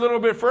tests her a little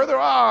bit further,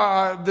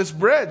 this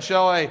bread,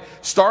 shall I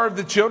starve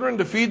the children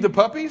to feed the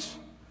puppies?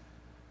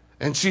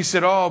 And she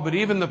said, but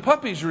even the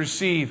puppies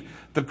receive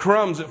the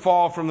crumbs that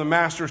fall from the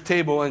master's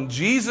table. And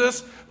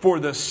Jesus, for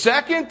the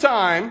second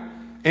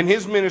time in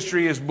his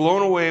ministry, is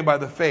blown away by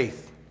the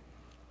faith.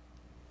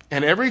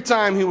 And every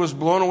time he was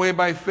blown away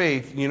by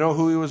faith, you know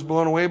who he was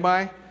blown away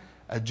by?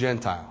 A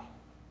Gentile.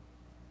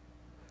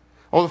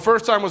 The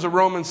first time was a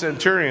Roman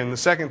centurion. The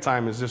second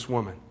time is this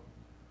woman.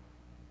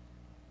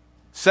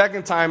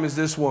 Second time is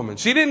this woman.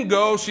 She didn't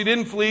go. She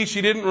didn't flee.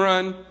 She didn't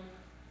run.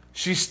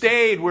 She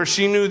stayed where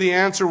she knew the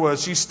answer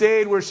was. She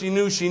stayed where she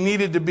knew she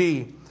needed to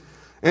be.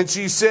 And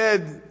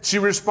she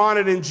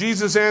responded, and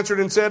Jesus answered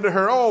and said to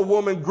her, oh,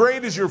 woman,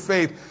 great is your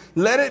faith.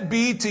 Let it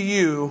be to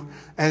you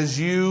as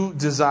you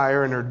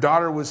desire. And her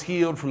daughter was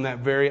healed from that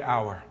very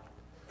hour.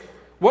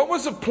 What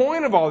was the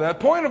point of all that?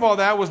 The point of all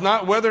that was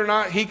not whether or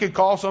not he could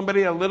call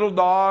somebody a little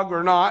dog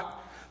or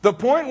not. The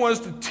point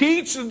was to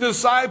teach the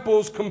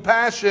disciples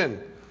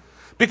compassion.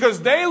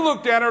 Because they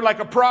looked at her like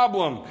a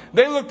problem.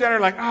 They looked at her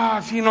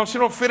like, she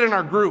don't fit in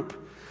our group.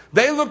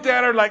 They looked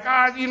at her like,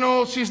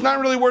 she's not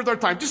really worth our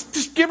time.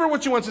 Just give her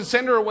what she wants and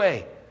send her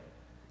away.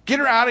 Get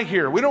her out of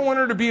here. We don't want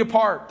her to be a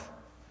part.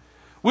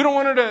 We don't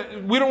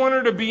want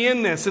her to be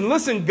in this. And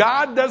listen,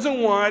 God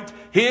doesn't want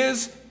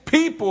his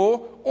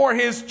people or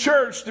his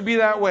church to be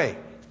that way.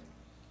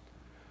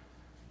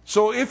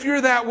 So if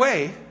you're that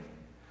way,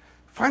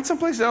 find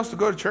someplace else to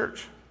go to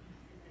church.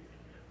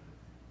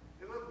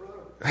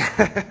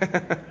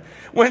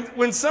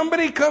 When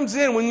somebody comes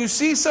in, when you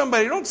see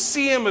somebody, don't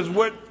see him as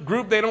what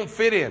group they don't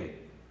fit in.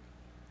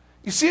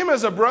 You see him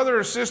as a brother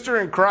or sister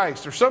in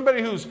Christ, or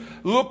somebody who's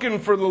looking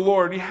for the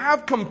Lord. You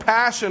have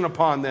compassion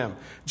upon them.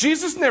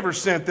 Jesus never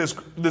sent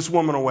this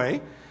woman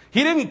away.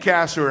 He didn't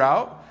cast her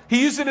out.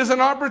 He used it as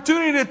an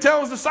opportunity to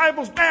tell his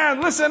disciples,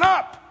 man, listen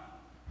up.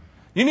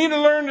 You need to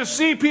learn to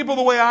see people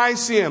the way I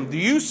see them. Do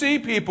you see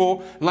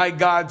people like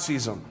God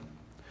sees them?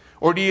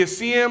 Or do you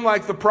see them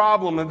like the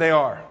problem that they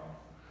are?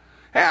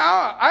 Hey,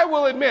 I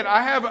will admit,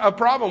 I have a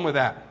problem with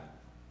that.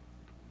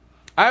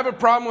 I have a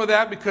problem with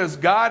that because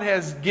God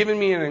has given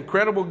me an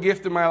incredible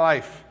gift in my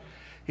life.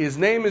 His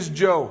name is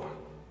Joe.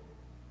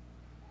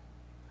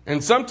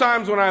 And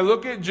sometimes when I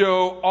look at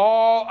Joe,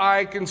 all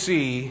I can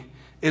see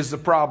is the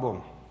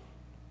problem.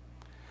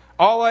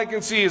 All I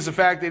can see is the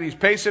fact that he's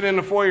pacing in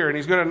the foyer and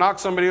he's going to knock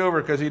somebody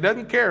over because he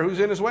doesn't care who's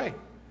in his way.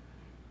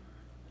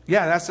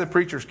 Yeah, that's the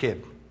preacher's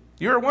kid.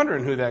 You were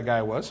wondering who that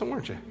guy was,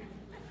 weren't you?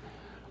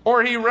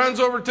 Or he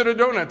runs over to the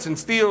donuts and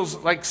steals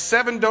like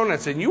 7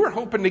 donuts, and you were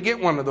hoping to get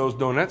one of those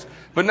donuts,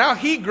 but now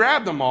he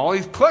grabbed them all.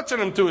 He's clutching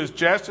them to his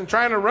chest and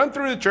trying to run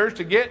through the church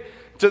to get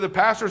to the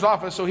pastor's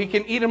office so he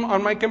can eat them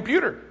on my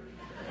computer.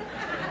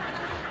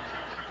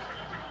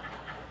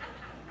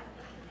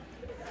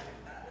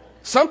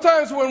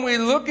 Sometimes when we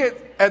look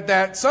at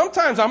that,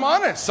 sometimes, I'm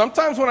honest,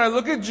 sometimes when I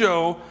look at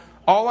Joe,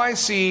 all I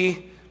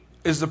see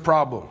is the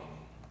problem.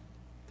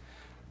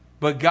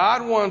 But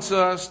God wants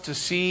us to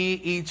see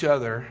each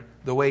other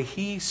the way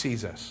He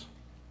sees us.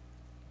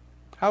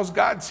 How's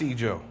God see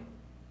Joe?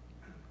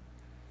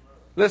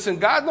 Listen,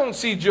 God don't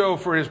see Joe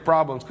for his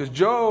problems, because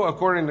Joe,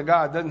 according to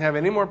God, doesn't have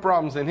any more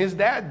problems than his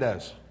dad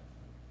does.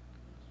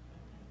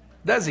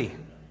 Does he?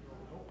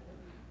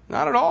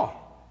 Not at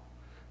all.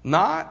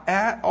 Not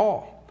at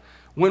all.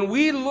 When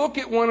we look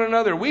at one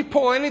another, we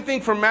pull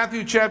anything from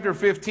Matthew chapter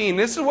 15.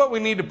 This is what we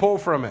need to pull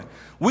from it.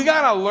 We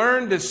got to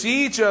learn to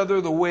see each other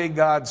the way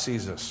God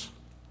sees us.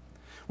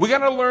 We got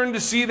to learn to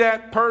see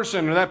that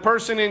person or that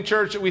person in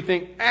church that we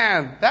think,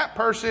 man, that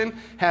person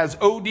has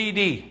ODD.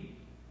 Do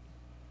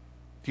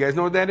you guys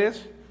know what that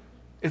is?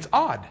 It's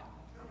odd.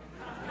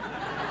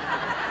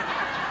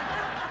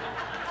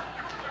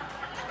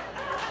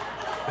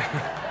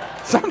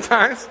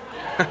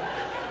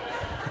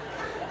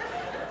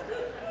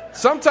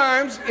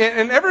 Sometimes,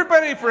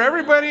 and for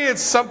everybody,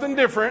 it's something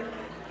different.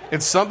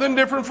 It's something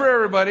different for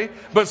everybody.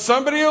 But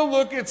somebody will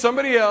look at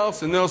somebody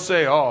else and they'll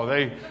say,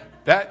 oh,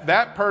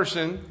 that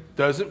person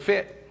doesn't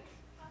fit.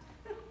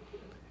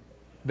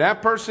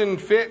 That person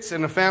fits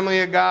in the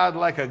family of God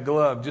like a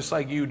glove, just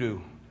like you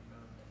do.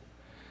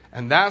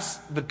 And that's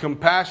the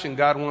compassion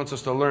God wants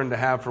us to learn to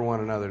have for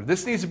one another.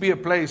 This needs to be a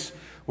place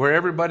where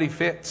everybody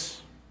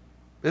fits.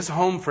 This is a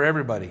home for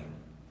everybody.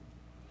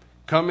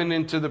 Coming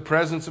into the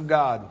presence of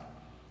God.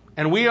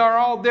 And we are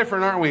all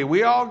different, aren't we?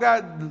 We all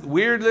got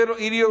weird little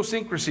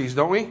idiosyncrasies,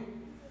 don't we?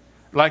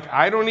 Like,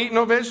 I don't eat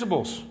no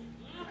vegetables.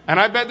 And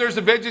I bet there's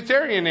a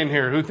vegetarian in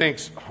here who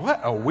thinks, what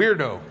a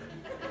weirdo.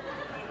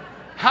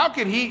 How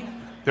could he?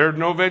 There are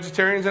no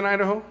vegetarians in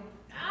Idaho?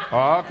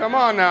 Oh, come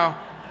on now.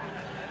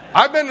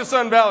 I've been to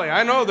Sun Valley.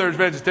 I know there's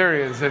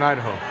vegetarians in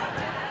Idaho.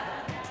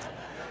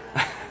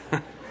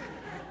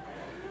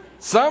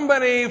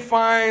 Somebody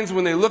finds,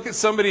 when they look at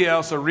somebody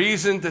else, a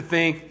reason to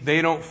think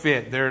they don't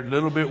fit. They're a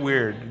little bit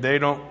weird. They're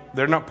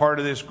not part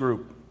of this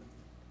group.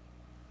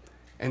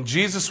 And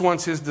Jesus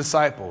wants His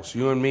disciples,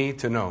 you and me,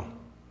 to know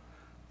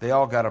they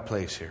all got a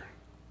place here.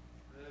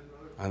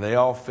 And they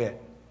all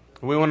fit.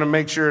 We want to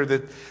make sure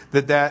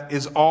that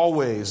is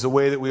always the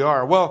way that we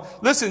are. Well,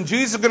 listen,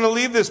 Jesus is going to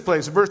leave this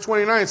place. In verse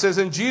 29 it says,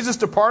 and Jesus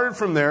departed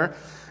from there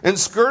and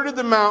skirted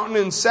the mountain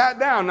and sat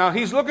down. Now,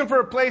 He's looking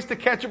for a place to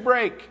catch a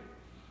break.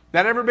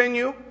 That ever been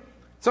you?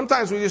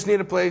 Sometimes we just need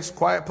a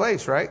quiet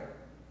place, right?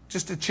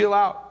 Just to chill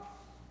out.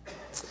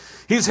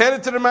 He's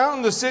headed to the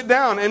mountain to sit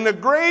down, and the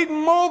great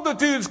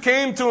multitudes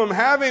came to Him,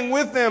 having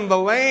with them the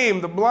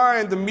lame, the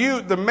blind, the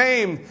mute, the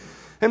maimed,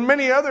 and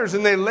many others,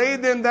 and they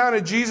laid them down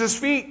at Jesus'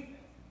 feet,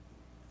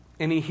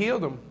 and He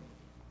healed them.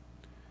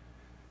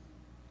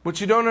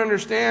 What you don't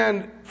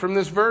understand from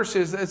this verse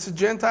is that it's the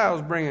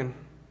Gentiles bringing.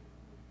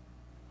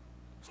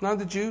 It's not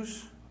the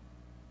Jews.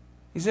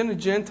 He's in a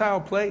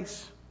Gentile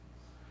place.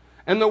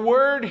 And the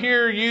word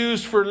here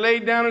used for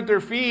laid down at their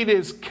feet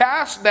is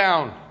cast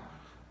down.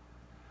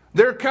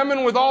 They're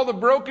coming with all the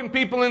broken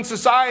people in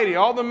society,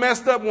 all the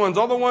messed up ones,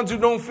 all the ones who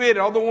don't fit,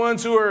 all the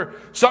ones who are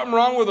something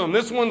wrong with them.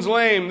 This one's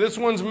lame, this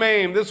one's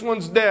maimed, this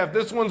one's deaf,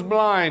 this one's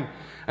blind.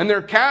 And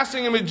they're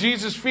casting him at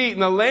Jesus' feet.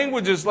 And the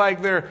language is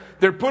like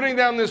they're putting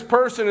down this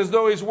person as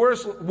though he's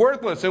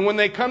worthless. And when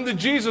they come to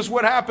Jesus,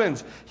 what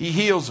happens? He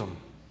heals them.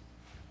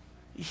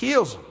 He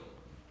heals them.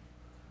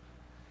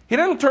 He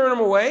doesn't turn them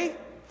away.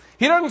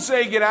 He doesn't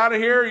say, get out of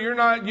here, you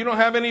don't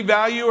have any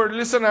value, or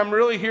listen, I'm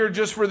really here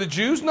just for the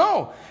Jews.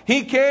 No.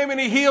 He came and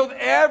He healed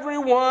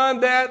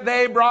everyone that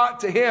they brought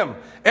to Him.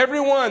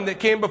 Everyone that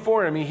came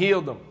before Him, He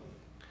healed them.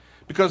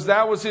 Because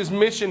that was His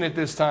mission at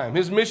this time.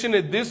 His mission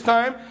at this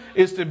time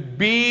is to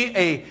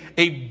be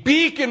a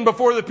beacon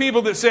before the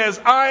people that says,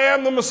 I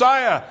am the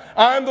Messiah.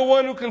 I'm the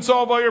one who can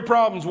solve all your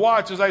problems.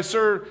 Watch as I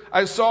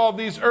solve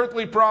these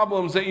earthly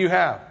problems that you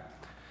have.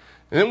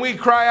 And then we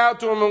cry out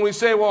to Him and we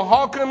say, well,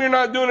 how come you're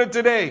not doing it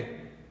today?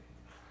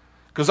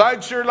 Because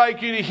I'd sure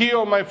like you to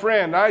heal my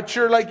friend. I'd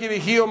sure like you to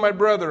heal my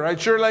brother.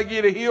 I'd sure like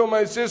you to heal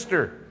my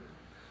sister.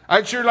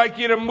 I'd sure like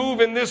you to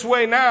move in this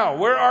way now.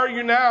 Where are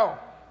you now?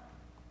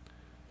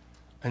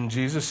 And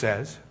Jesus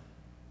says,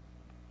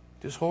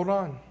 just hold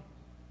on.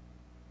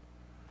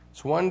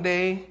 So one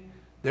day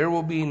there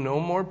will be no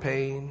more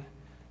pain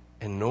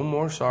and no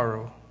more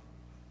sorrow,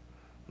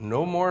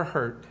 no more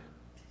hurt.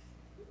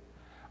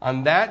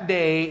 On that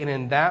day and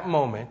in that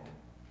moment,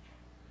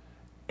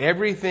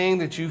 everything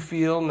that you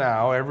feel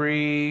now,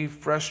 every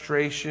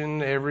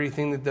frustration,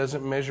 everything that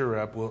doesn't measure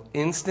up will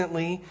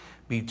instantly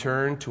be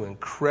turned to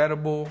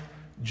incredible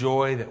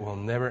joy that will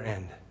never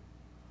end.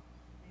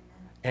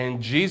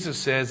 And Jesus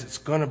says it's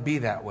going to be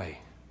that way.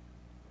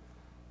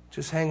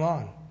 Just hang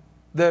on.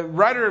 The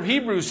writer of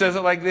Hebrews says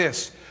it like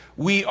this: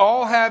 we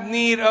all have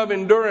need of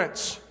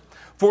endurance.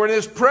 For in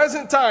this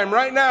present time,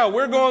 right now,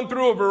 we're going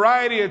through a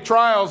variety of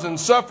trials and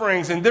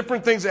sufferings and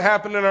different things that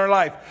happen in our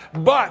life.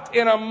 But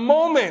in a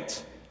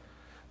moment,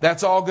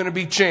 that's all going to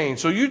be changed.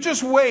 So you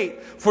just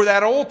wait for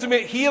that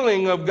ultimate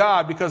healing of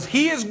God, because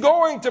He is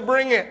going to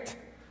bring it.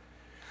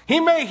 He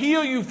may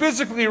heal you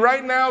physically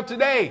right now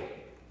today.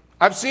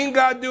 I've seen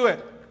God do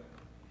it.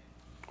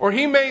 Or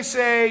He may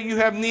say you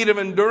have need of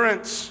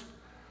endurance.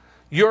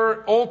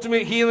 Your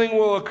ultimate healing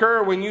will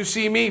occur when you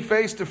see me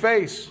face to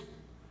face.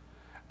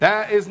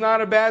 That is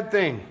not a bad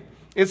thing.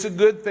 It's a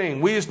good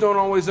thing. We just don't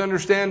always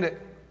understand it.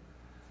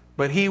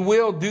 But He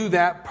will do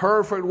that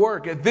perfect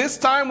work. At this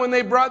time when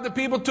they brought the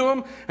people to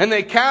Him and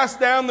they cast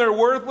down their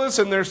worthless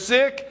and their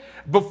sick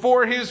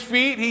before His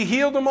feet, He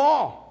healed them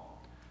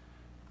all.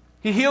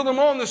 He healed them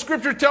all. And the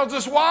Scripture tells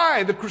us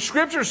why. The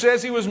Scripture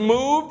says He was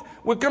moved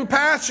with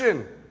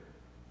compassion.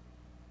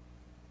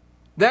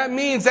 That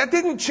means that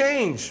didn't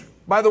change.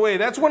 By the way,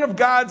 that's one of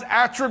God's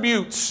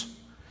attributes.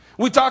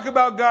 We talk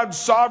about God's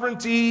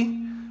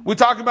sovereignty. We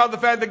talk about the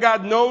fact that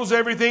God knows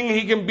everything.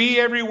 He can be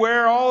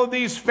everywhere. All of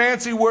these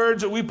fancy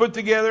words that we put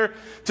together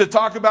to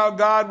talk about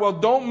God. Well,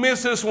 don't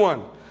miss this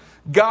one.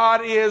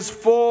 God is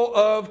full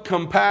of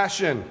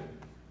compassion.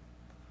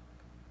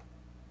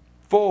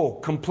 Full,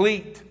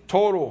 complete,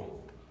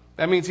 total.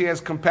 That means He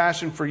has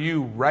compassion for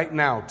you right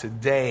now,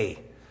 today.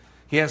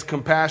 He has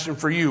compassion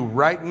for you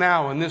right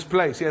now in this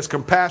place. He has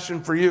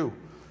compassion for you.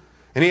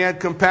 And He had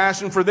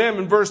compassion for them.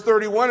 In verse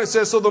 31 it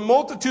says, so the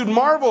multitude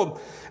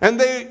marveled, and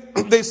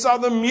they saw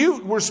the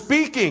mute were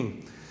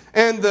speaking,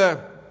 and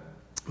the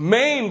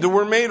maimed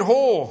were made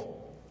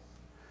whole,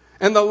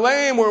 and the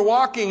lame were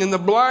walking, and the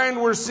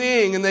blind were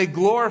seeing, and they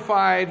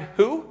glorified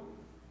who?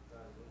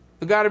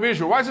 The God of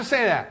Israel. Why does it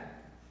say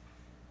that?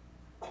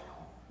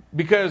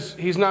 Because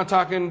He's not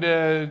talking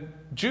to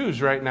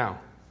Jews right now.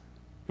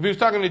 If He was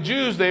talking to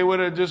Jews, they would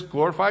have just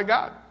glorified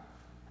God.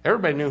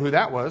 Everybody knew who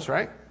that was,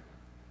 right?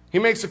 He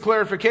makes a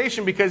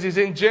clarification because He's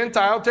in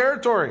Gentile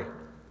territory.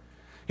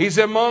 He's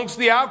amongst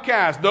the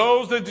outcasts,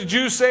 those that the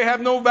Jews say have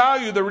no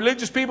value. The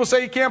religious people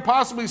say you can't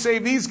possibly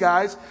save these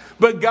guys,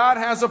 but God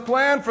has a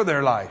plan for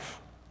their life.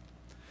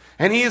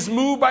 And He is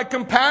moved by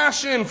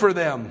compassion for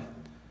them.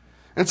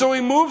 And so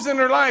He moves in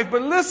their life.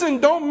 But listen,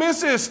 don't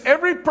miss this.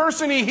 Every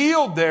person He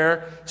healed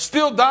there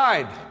still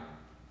died.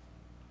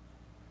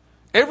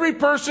 Every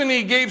person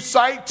He gave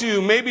sight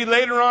to, maybe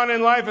later on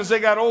in life as they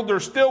got older,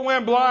 still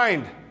went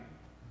blind.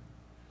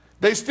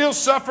 They still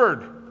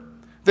suffered.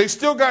 They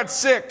still got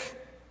sick.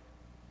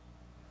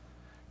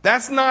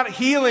 That's not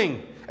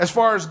healing as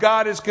far as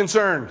God is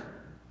concerned.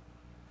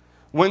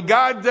 When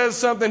God does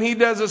something, He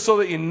does it so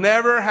that you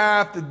never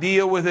have to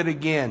deal with it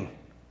again.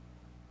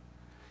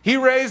 He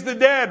raised the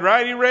dead,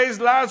 right? He raised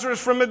Lazarus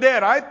from the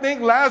dead. I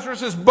think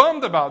Lazarus is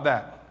bummed about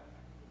that.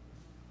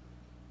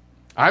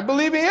 I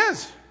believe he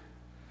is.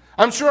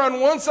 I'm sure on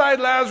one side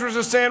Lazarus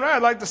is saying,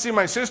 I'd like to see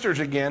my sisters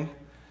again.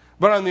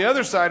 But on the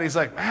other side, he's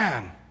like,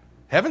 man,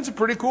 heaven's a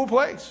pretty cool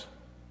place.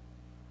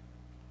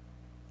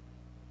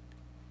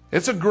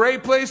 It's a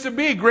great place to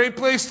be, great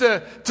place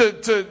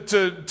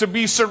to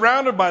be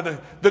surrounded by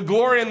the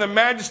glory and the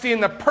majesty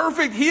and the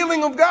perfect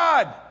healing of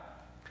God.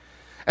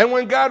 And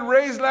when God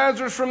raised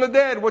Lazarus from the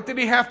dead, what did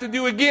He have to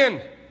do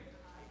again?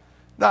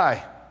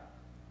 Die.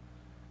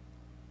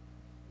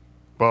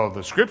 Well,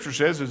 the Scripture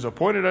says it's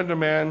appointed unto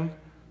man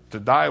to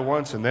die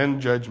once and then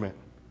judgment.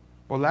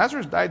 Well,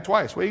 Lazarus died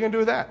twice. What are you going to do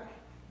with that?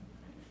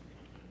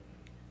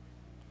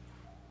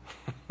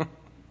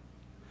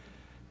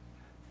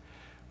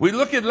 We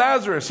look at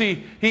Lazarus.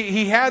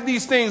 He had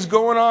these things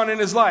going on in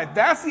his life.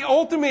 That's the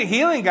ultimate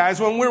healing, guys,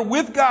 when we're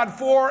with God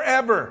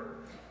forever.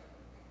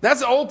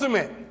 That's the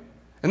ultimate.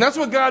 And that's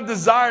what God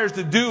desires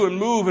to do and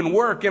move and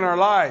work in our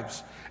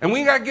lives. And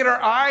we got to get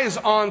our eyes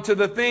onto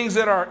the things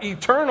that are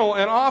eternal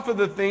and off of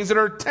the things that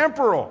are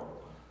temporal.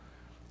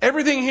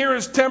 Everything here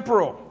is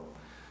temporal.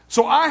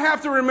 So I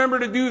have to remember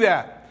to do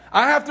that.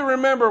 I have to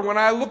remember when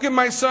I look at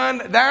my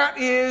son, that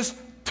is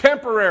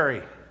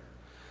temporary.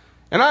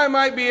 And I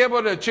might be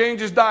able to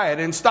change his diet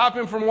and stop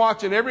him from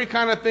watching every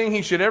kind of thing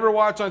he should ever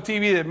watch on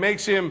TV that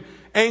makes him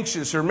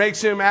anxious or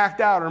makes him act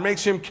out or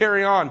makes him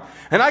carry on.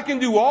 And I can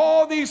do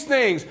all these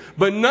things,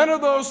 but none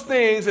of those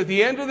things at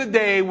the end of the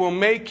day will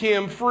make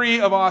him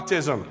free of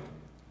autism.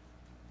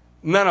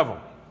 None of them.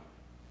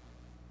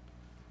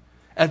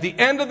 At the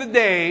end of the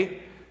day,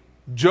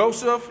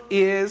 Joseph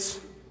is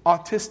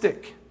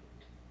autistic.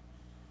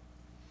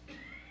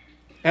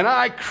 And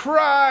I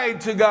cried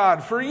to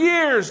God for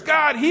years,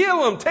 God,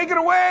 heal him, take it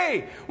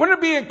away. Wouldn't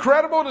it be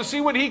incredible to see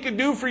what He could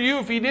do for you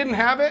if He didn't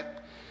have it?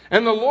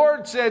 And the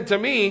Lord said to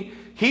me,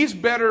 He's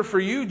better for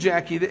you,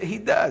 Jackie, that He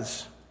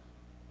does.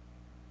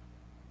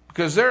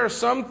 Because there are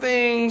some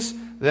things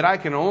that I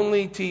can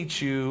only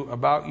teach you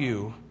about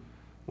you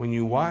when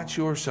you watch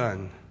your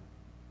son.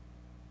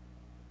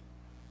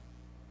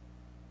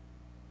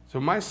 So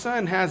my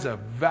son has a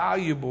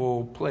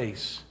valuable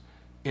place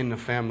in the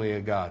family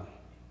of God.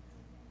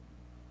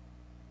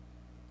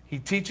 He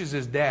teaches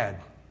his dad.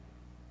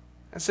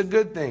 That's a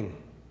good thing.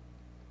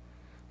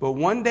 But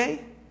one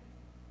day,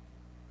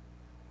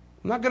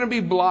 I'm not going to be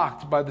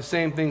blocked by the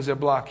same things that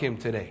block him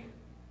today.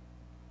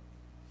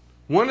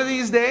 One of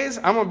these days,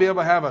 I'm going to be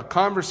able to have a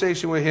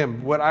conversation with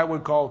him, what I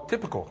would call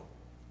typical.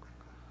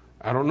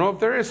 I don't know if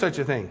there is such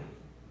a thing,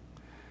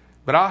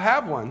 but I'll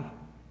have one.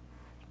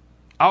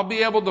 I'll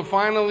be able to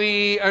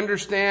finally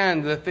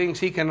understand the things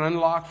he can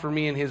unlock for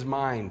me in his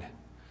mind.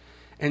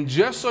 And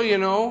just so you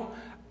know,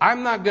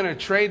 I'm not going to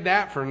trade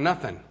that for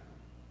nothing.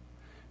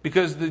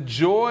 Because the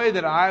joy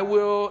that I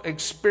will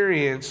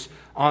experience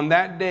on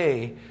that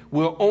day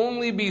will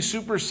only be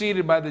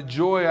superseded by the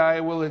joy I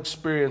will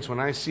experience when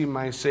I see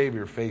my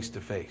Savior face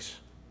to face.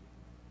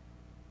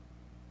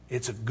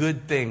 It's a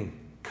good thing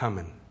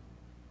coming.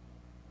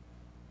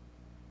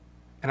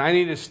 And I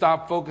need to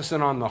stop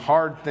focusing on the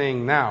hard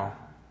thing now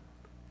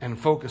and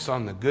focus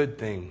on the good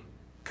thing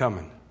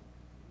coming.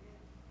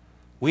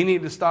 We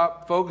need to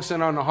stop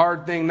focusing on the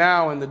hard thing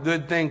now and the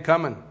good thing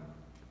coming.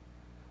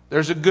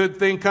 There's a good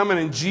thing coming,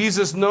 and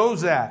Jesus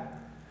knows that.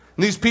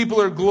 And these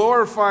people are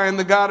glorifying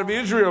the God of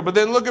Israel. But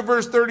then look at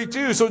verse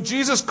 32. So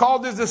Jesus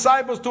called his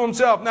disciples to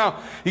himself.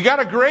 Now, you got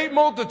a great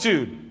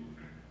multitude.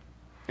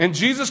 And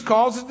Jesus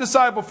calls his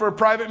disciple for a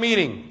private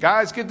meeting.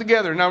 Guys, get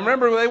together. Now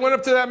remember, they went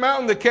up to that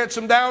mountain to catch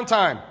some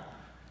downtime.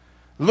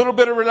 A little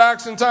bit of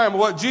relaxing time.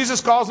 What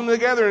Jesus calls them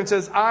together and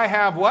says, I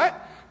have what?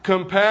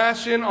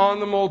 Compassion on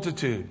the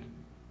multitude.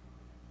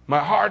 My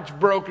heart's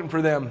broken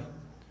for them.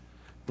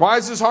 Why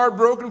is this heart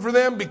broken for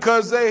them?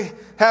 Because they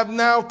have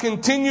now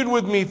continued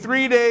with me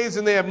 3 days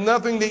and they have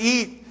nothing to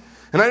eat.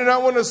 And I do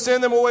not want to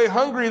send them away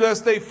hungry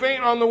lest they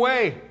faint on the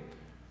way.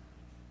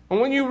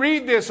 And when you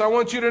read this, I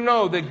want you to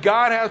know that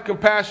God has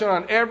compassion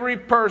on every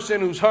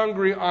person who's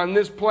hungry on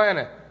this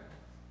planet.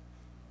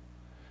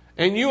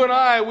 And you and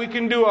I, we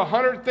can do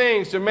 100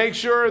 things to make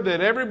sure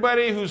that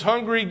everybody who's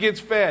hungry gets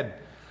fed.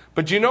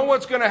 But you know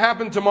what's going to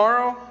happen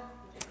tomorrow?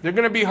 They're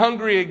going to be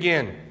hungry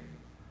again.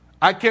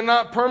 I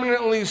cannot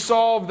permanently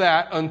solve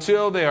that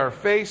until they are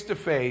face to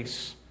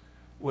face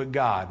with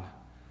God.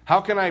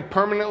 How can I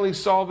permanently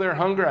solve their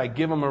hunger? I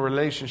give them a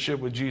relationship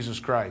with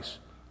Jesus Christ.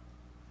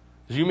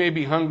 You may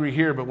be hungry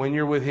here, but when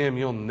you're with Him,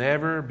 you'll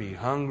never be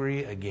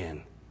hungry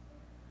again.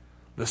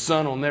 The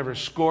sun will never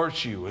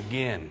scorch you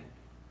again.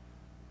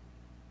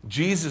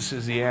 Jesus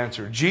is the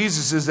answer.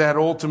 Jesus is that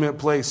ultimate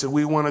place that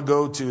we want to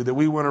go to, that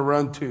we want to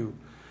run to.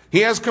 He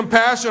has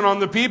compassion on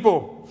the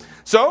people.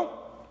 So,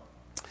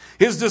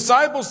 His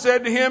disciples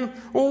said to Him,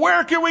 well,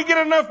 where can we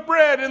get enough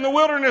bread in the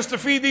wilderness to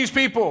feed these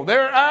people?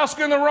 They're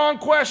asking the wrong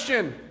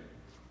question.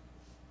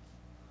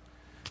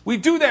 We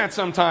do that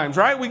sometimes,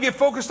 right? We get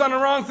focused on the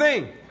wrong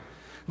thing.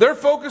 They're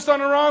focused on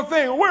the wrong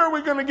thing. Where are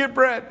we going to get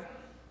bread?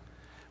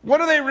 What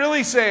are they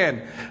really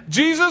saying?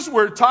 Jesus,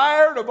 we're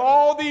tired of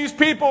all these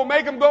people.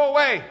 Make them go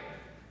away.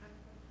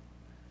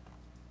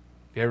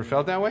 You ever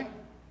felt that way?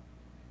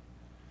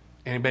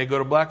 Anybody go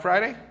to Black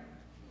Friday?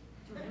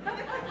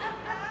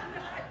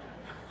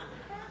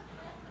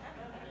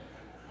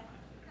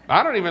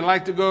 I don't even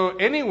like to go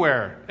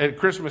anywhere at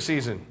Christmas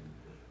season.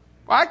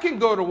 I can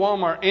go to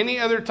Walmart any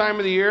other time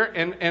of the year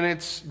and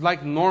it's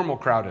like normal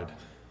crowded.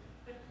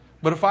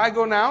 But if I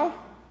go now,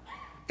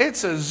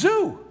 it's a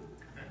zoo.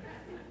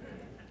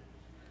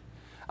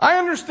 I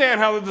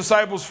understand how the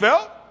disciples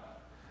felt.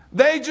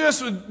 They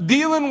just were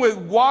dealing with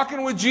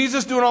walking with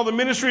Jesus, doing all the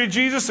ministry of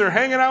Jesus. They're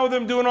hanging out with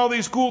Him, doing all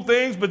these cool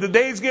things, but the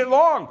days get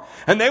long.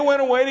 And they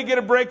went away to get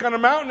a break on a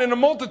mountain, and the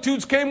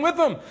multitudes came with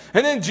them.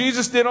 And then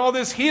Jesus did all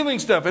this healing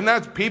stuff. And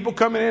that's people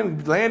coming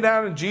in, laying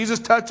down, and Jesus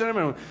touching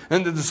them,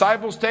 and the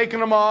disciples taking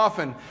them off,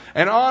 and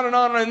on and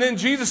on. And then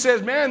Jesus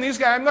says, man, these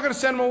guys, I'm not going to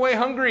send them away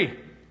hungry.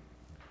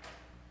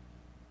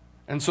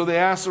 And so they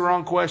asked the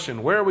wrong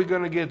question. Where are we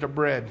going to get the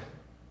bread?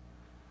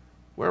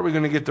 Where are we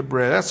going to get the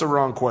bread? That's the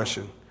wrong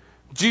question.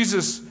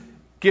 Jesus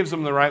gives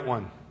them the right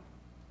one.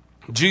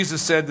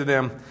 Jesus said to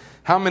them,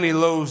 how many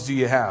loaves do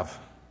you have?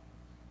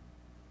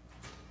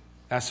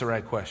 That's the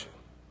right question.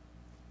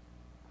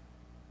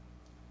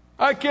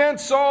 I can't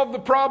solve the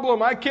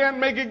problem. I can't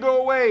make it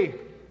go away. Isn't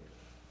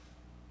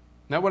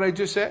that what I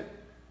just said?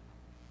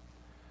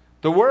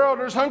 The world,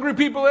 there's hungry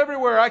people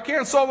everywhere. I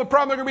can't solve the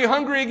problem. They're going to be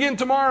hungry again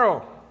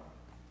tomorrow.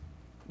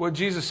 What did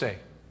Jesus say?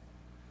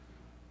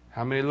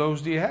 How many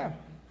loaves do you have?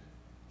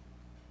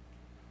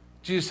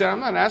 Jesus said, I'm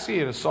not asking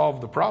you to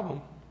solve the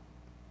problem.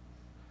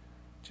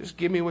 Just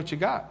give me what you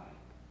got.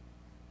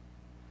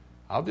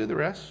 I'll do the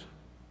rest.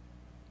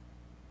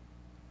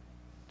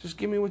 Just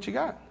give me what you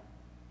got.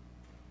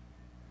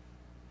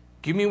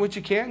 Give me what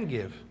you can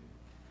give.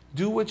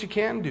 Do what you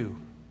can do.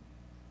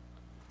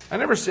 I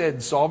never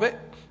said solve it.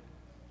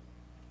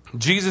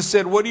 Jesus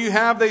said, what do you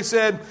have? They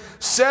said,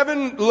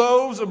 7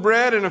 loaves of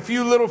bread and a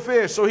few little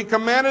fish. So he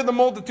commanded the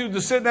multitude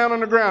to sit down on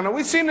the ground. Now,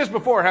 we've seen this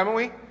before, haven't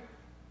we?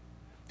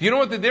 Do you know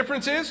what the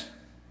difference is?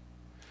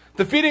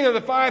 The feeding of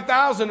the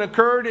 5,000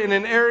 occurred in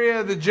an area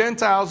of the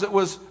Gentiles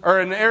or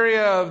an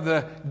area of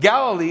the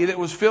Galilee that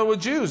was filled with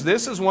Jews.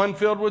 This is one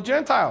filled with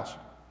Gentiles.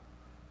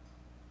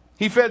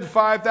 He fed the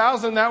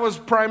 5,000. That was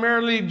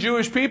primarily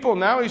Jewish people.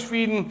 Now he's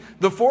feeding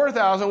the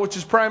 4,000, which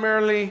is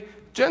primarily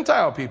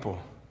Gentile people.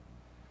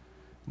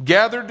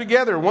 Gathered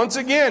together. Once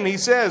again, he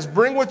says,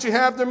 bring what you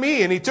have to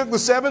me. And he took the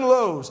 7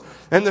 loaves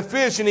and the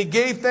fish, and he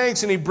gave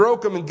thanks, and he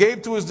broke them and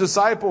gave to his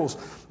disciples.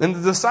 And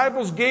the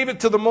disciples gave it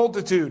to the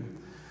multitude.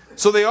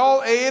 So they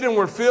all ate and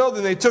were filled,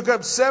 and they took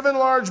up 7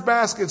 large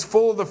baskets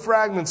full of the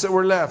fragments that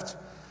were left.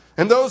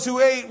 And those who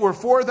ate were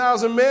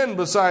 4,000 men,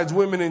 besides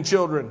women and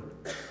children.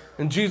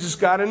 And Jesus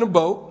got in a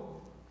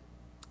boat,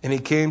 and he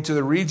came to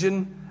the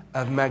region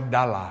of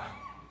Magdala.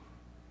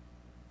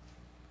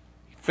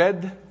 He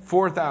fed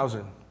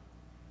 4,000.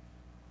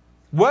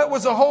 What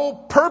was the whole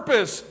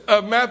purpose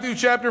of Matthew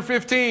chapter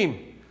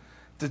 15?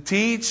 To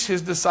teach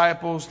his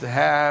disciples to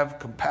have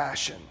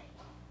compassion.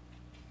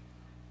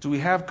 Do we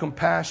have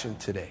compassion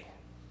today?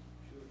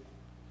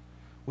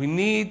 We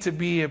need to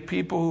be a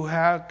people who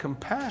have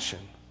compassion.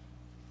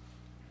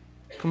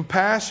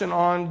 Compassion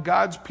on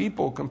God's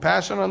people.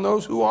 Compassion on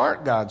those who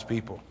aren't God's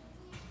people.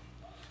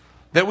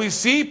 That we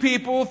see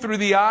people through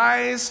the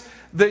eyes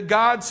that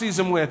God sees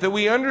them with. That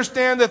we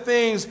understand the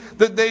things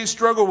that they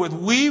struggle with.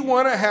 We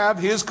want to have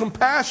his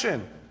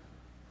compassion.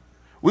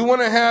 We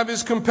want to have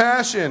his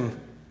compassion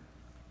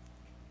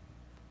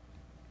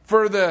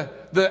for the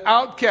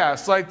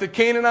outcasts, like the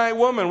Canaanite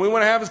woman. We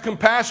want to have his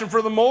compassion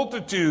for the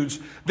multitudes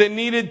that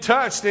needed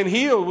touched and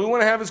healed. We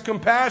want to have his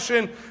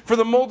compassion for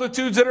the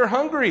multitudes that are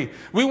hungry.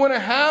 We want to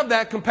have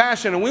that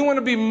compassion, and we want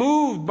to be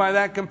moved by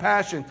that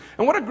compassion.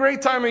 And what a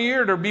great time of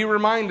year to be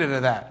reminded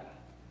of that.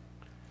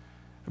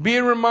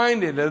 Being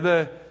reminded of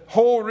the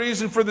whole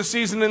reason for the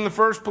season in the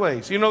first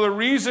place. You know, the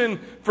reason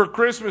for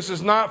Christmas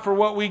is not for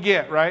what we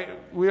get, right?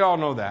 We all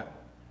know that.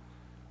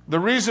 The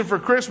reason for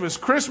Christmas,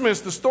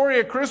 the story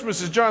of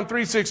Christmas is John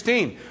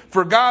 3:16.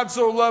 For God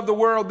so loved the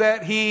world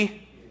that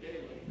he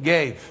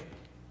gave.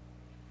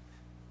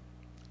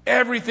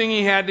 Everything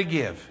he had to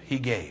give, he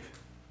gave.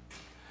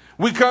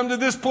 We come to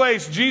this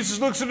place. Jesus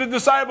looks at the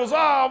disciples.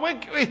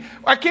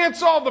 I can't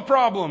solve the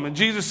problem. And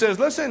Jesus says,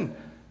 listen,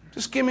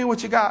 just give me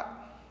what you got.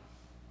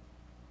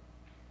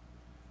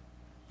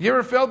 You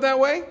ever felt that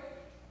way?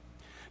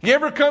 You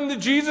ever come to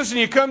Jesus and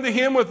you come to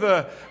him with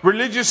a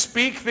religious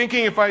speak,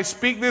 thinking if I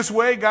speak this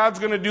way, God's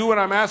going to do what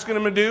I'm asking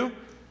him to do?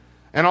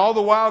 And all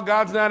the while,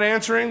 God's not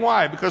answering.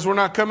 Why? Because we're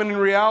not coming in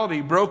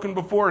reality, broken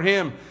before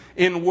him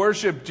in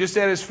worship, just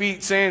at his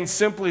feet, saying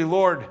simply,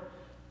 Lord,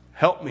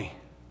 help me.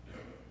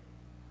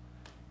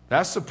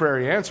 That's the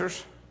prayer he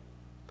answers.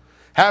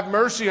 Have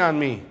mercy on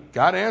me.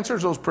 God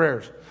answers those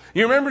prayers.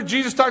 You remember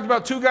Jesus talked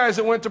about 2 guys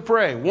that went to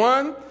pray.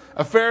 One,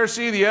 a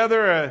Pharisee, the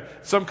other,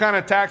 some kind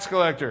of tax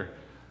collector.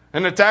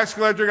 And the tax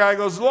collector guy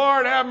goes,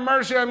 Lord, have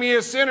mercy on me,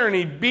 a sinner. And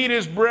he beat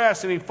his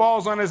breast and he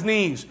falls on his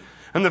knees.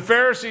 And the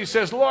Pharisee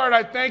says, Lord,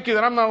 I thank you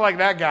that I'm not like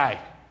that guy.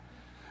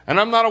 And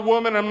I'm not a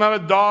woman, I'm not a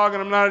dog,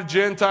 and I'm not a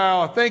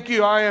Gentile. Thank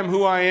you, I am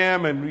who I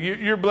am. And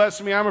you're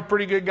blessing me. I'm a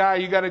pretty good guy.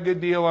 You got a good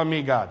deal on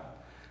me, God.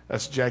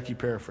 That's Jackie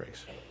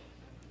paraphrase.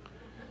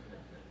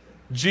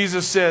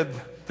 Jesus said,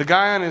 the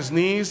guy on his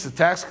knees, the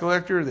tax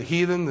collector, the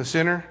heathen, the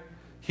sinner,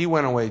 he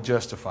went away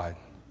justified.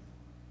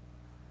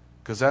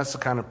 Because that's the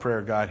kind of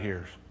prayer God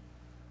hears.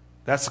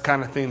 That's the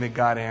kind of thing that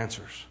God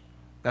answers.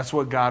 That's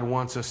what God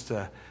wants us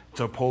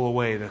to pull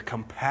away, the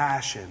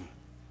compassion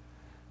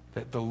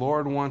that the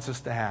Lord wants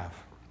us to have.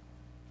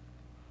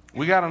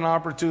 We got an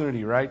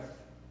opportunity, right?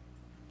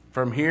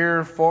 From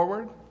here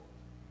forward,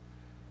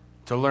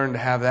 to learn to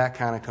have that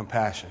kind of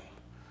compassion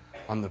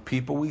on the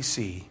people we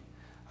see,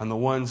 on the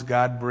ones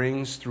God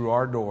brings through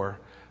our door,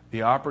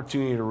 the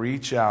opportunity to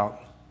reach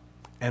out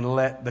and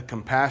let the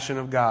compassion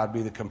of God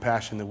be the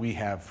compassion that we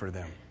have for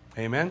them.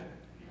 Amen?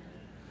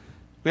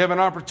 We have an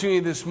opportunity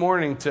this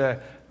morning to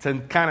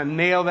kind of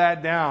nail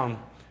that down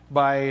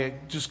by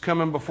just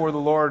coming before the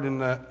Lord in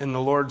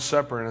the Lord's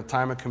Supper in a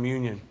time of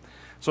communion.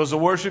 So as the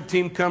worship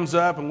team comes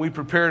up and we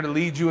prepare to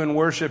lead you in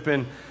worship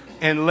and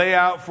lay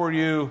out for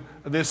you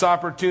this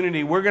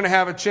opportunity, we're going to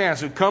have a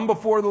chance to come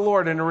before the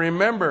Lord and to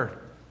remember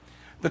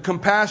the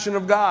compassion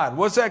of God.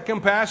 What's that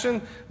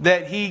compassion?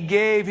 That he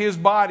gave his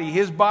body.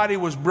 His body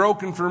was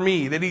broken for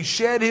me. That he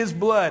shed his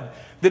blood.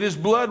 That his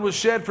blood was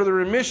shed for the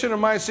remission of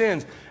my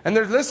sins. And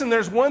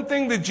there's one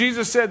thing that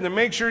Jesus said to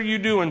make sure you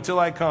do until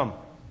I come.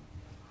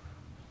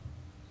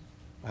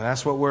 And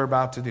that's what we're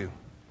about to do.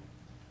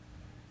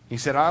 He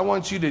said, I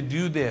want you to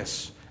do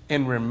this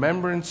in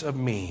remembrance of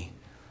me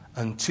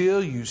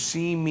until you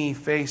see me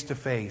face to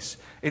face.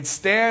 It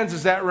stands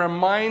as that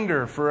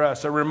reminder for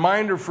us, a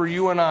reminder for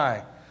you and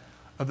I,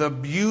 of the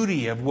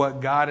beauty of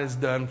what God has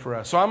done for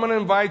us. So I'm going to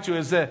invite you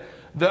as the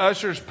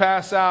ushers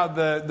pass out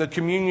the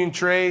communion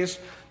trays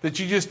that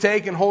you just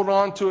take and hold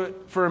on to it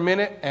for a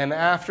minute. And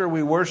after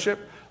we worship,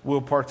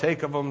 we'll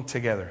partake of them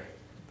together.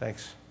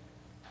 Thanks.